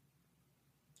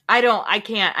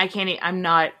 I'm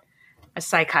not a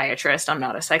psychiatrist. I'm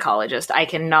not a psychologist. I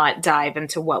cannot dive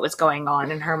into what was going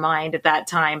on in her mind at that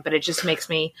time, but it just makes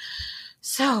me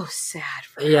so sad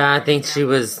for her. Yeah, I think she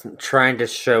was trying to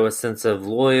show a sense of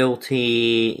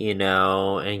loyalty, you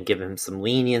know, and give him some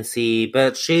leniency,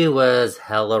 but she was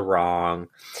hella wrong.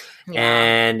 Yeah.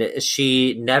 And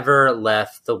she never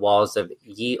left the walls of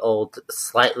ye old,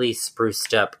 slightly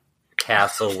spruced up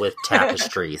castle with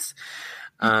tapestries.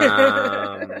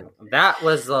 That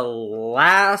was the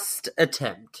last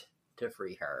attempt to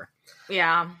free her.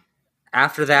 Yeah.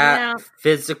 After that,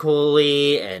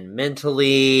 physically and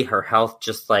mentally, her health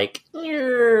just like,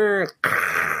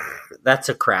 that's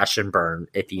a crash and burn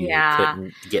if you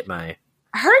couldn't get my...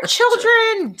 Her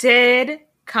children did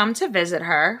come to visit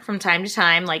her from time to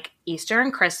time, like Easter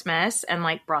and Christmas, and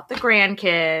like brought the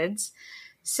grandkids.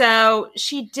 So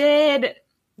she did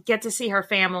get to see her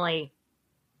family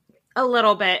a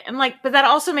little bit. And like, but that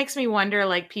also makes me wonder,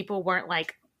 like, people weren't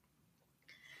like,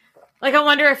 I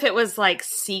wonder if it was like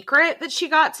secret that she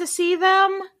got to see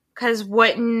them. Cause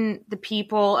wouldn't the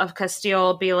people of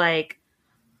Castile be like,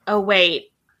 oh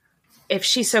wait, if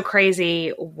she's so crazy,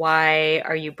 why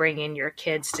are you bringing your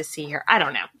kids to see her? I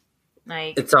don't know.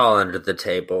 Like, it's all under the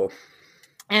table.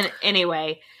 And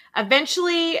anyway,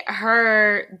 eventually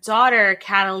her daughter,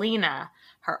 Catalina,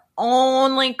 her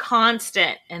only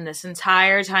constant in this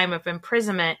entire time of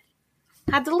imprisonment,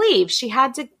 had to leave. She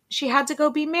had to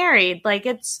go be married. Like,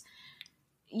 it's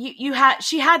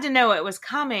she had to know it was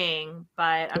coming,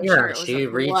 but I'm sure it was she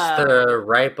reached the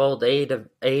ripe old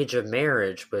age of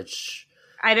marriage, which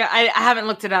I haven't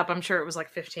looked it up. I'm sure it was like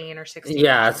 15 or 16.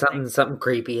 Yeah, something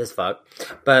creepy as fuck.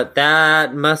 But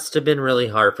that must have been really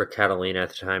hard for Catalina at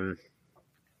the time.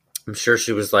 I'm sure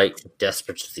she was like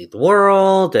desperate to see the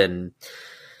world and,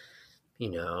 you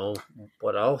know,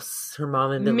 what else her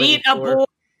mom had been meet a boy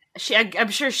I'm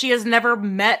sure she has never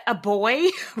met a boy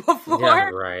before. Yeah,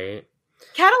 right.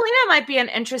 Catalina might be an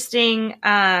interesting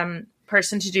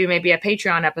person to do maybe a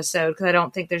Patreon episode, because I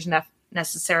don't think there's enough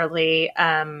necessarily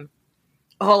a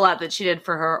whole lot that she did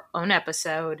for her own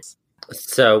episode.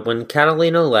 So when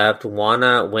Catalina left,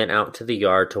 Juana went out to the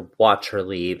yard to watch her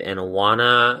leave, and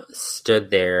Juana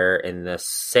stood there in the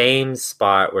same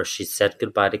spot where she said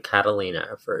goodbye to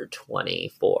Catalina for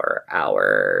 24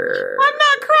 hours. I'm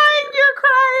not crying, you're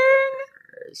crying.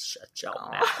 Shut your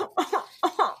mouth.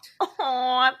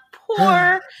 Oh,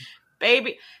 poor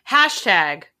baby.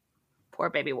 Hashtag poor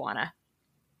baby Juana.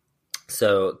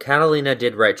 So Catalina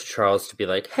did write to Charles to be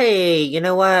like, hey, you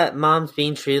know what? Mom's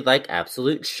being treated like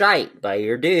absolute shite by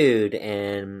your dude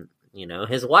and, you know,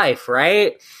 his wife,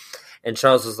 right? And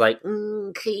Charles was like,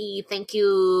 okay, thank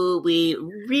you. We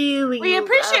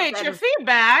appreciate your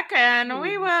feedback, and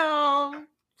we will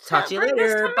talk to you bring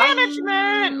this later. to Bye.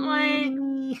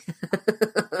 management.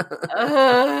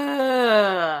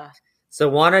 So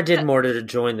Juana did more to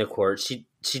join the court. She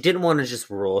didn't want to just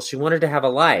rule. She wanted to have a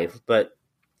life, but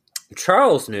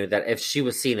Charles knew that if she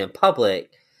was seen in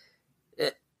public,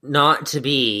 not to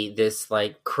be this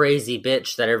like crazy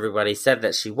bitch that everybody said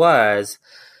that she was,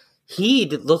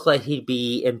 he'd look like he'd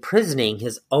be imprisoning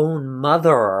his own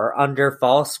mother under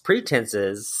false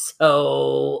pretenses.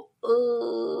 So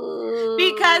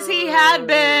because he had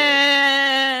been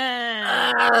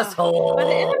asshole.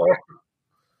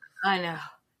 I know.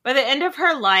 By the end of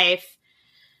her life,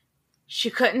 she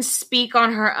couldn't speak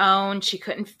on her own. She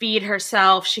couldn't feed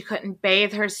herself. She couldn't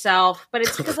bathe herself. But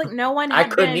it's because like no one had I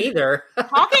couldn't either.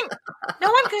 talking. No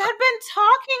one had been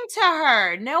talking to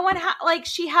her. No one had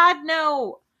she had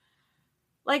no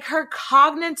her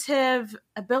cognitive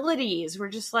abilities were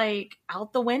just like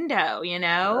out the window, you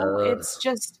know? It's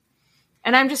just,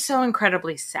 and I'm just so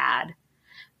incredibly sad.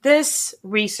 This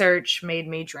research made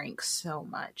me drink so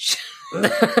much.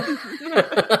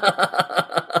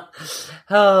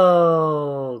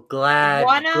 Oh, glad.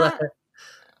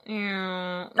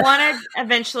 Juana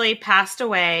eventually passed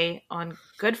away on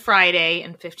Good Friday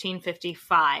in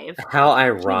 1555. How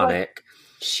ironic.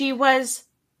 She was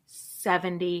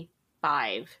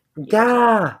 75.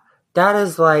 Yeah, that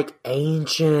is like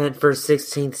ancient for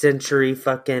 16th century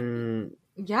fucking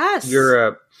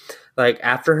Europe. Like,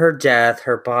 after her death,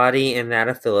 her body and that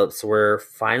of Philip's were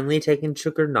finally taken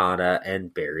to Granada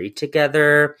and buried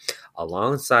together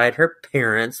alongside her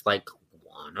parents, like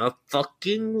Juana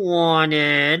fucking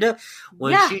wanted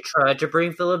when she tried to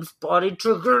bring Philip's body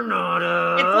to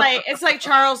Granada. It's like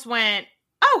Charles went,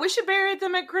 oh, we should bury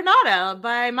them at Granada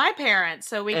by my parents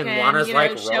so we can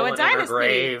show a dynasty.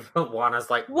 Grave. Juana's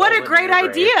like, what a great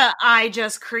idea I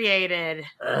just created.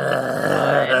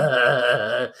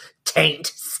 Taint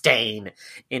stain.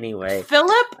 Anyway.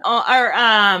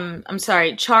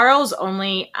 Charles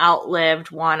only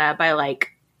outlived Juana by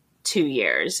 2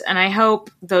 years. And I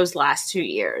hope those last 2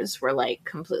 years were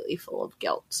completely full of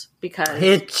guilt, because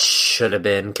it should have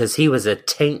been, because he was a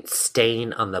taint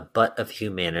stain on the butt of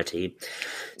humanity. Yeah.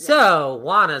 So,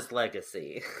 Juana's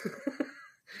legacy.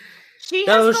 She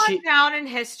has gone down in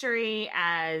history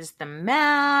as the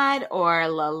Mad or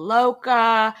La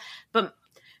Loca, but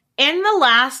in the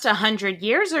last 100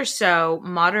 years or so,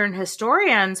 modern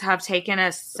historians have taken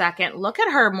a second look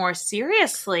at her more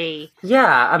seriously.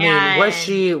 Yeah, I mean,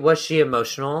 was she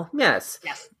emotional? Yes.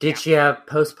 Did she have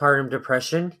postpartum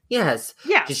depression? Yes.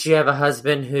 Did she have a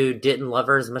husband who didn't love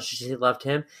her as much as she loved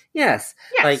him? Yes.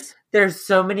 There's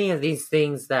so many of these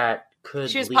things that could.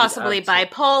 She was possibly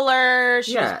bipolar.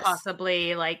 She was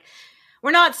possibly we're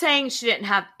not saying she didn't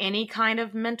have any kind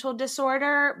of mental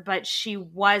disorder, but she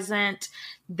wasn't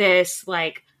this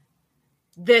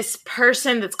this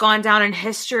person that's gone down in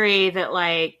history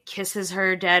that kisses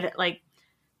her dead,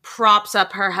 props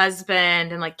up her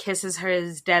husband and kisses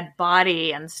his dead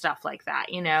body and stuff like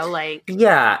that, you know,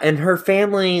 yeah, and her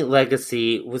family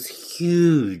legacy was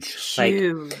huge.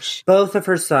 Both of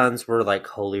her sons were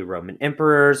Holy Roman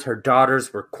emperors. Her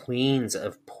daughters were queens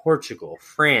of Portugal,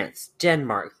 France,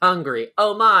 Denmark, Hungary.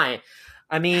 Oh my.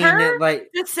 I mean, her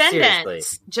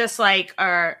descendants seriously.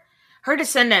 Her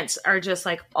descendants are just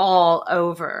all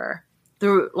over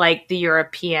through the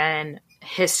European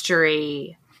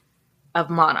history of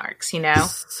monarchs, you know?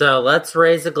 So let's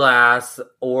raise a glass,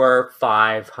 or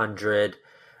 500,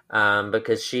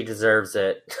 because she deserves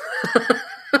it.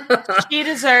 She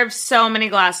deserves so many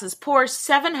glasses. Pour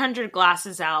 700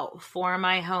 glasses out for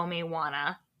my homie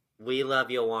Juana. We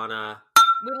love you, Juana.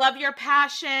 We love your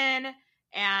passion,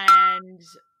 and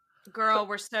girl,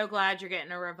 we're so glad you're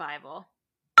getting a revival.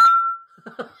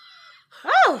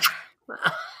 Oh!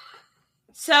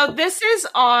 So this is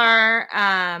our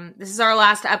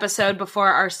last episode before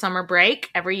our summer break.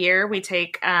 Every year we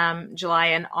take July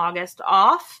and August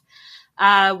off.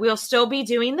 We'll still be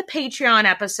doing the Patreon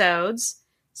episodes.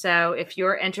 So if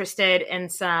you're interested in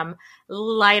some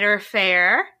lighter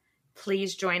fare,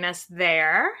 please join us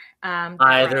there.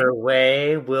 Either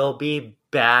way, we'll be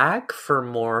back for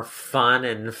more fun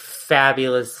and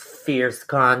fabulous, fierce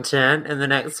content in the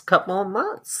next couple of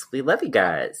months. We love you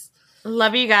guys.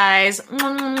 Love you guys.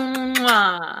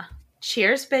 Mwah.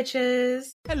 Cheers,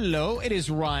 bitches. Hello, it is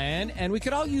Ryan, and we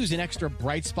could all use an extra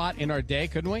bright spot in our day,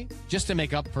 couldn't we? Just to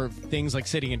make up for things like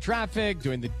sitting in traffic,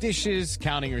 doing the dishes,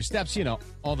 counting your steps, you know,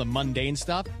 all the mundane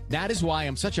stuff. That is why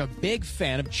I'm such a big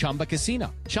fan of Chumba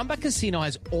Casino. Chumba Casino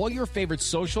has all your favorite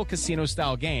social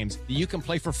casino-style games that you can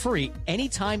play for free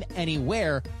anytime,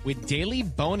 anywhere with daily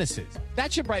bonuses.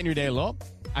 That should brighten your day a little.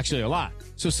 Actually, a lot.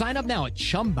 So sign up now at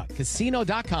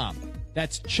ChumbaCasino.com.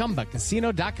 That's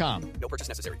ChumbaCasino.com. No purchase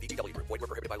necessary. VGW Group. Void where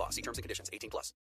prohibited by law. See terms and conditions. 18+.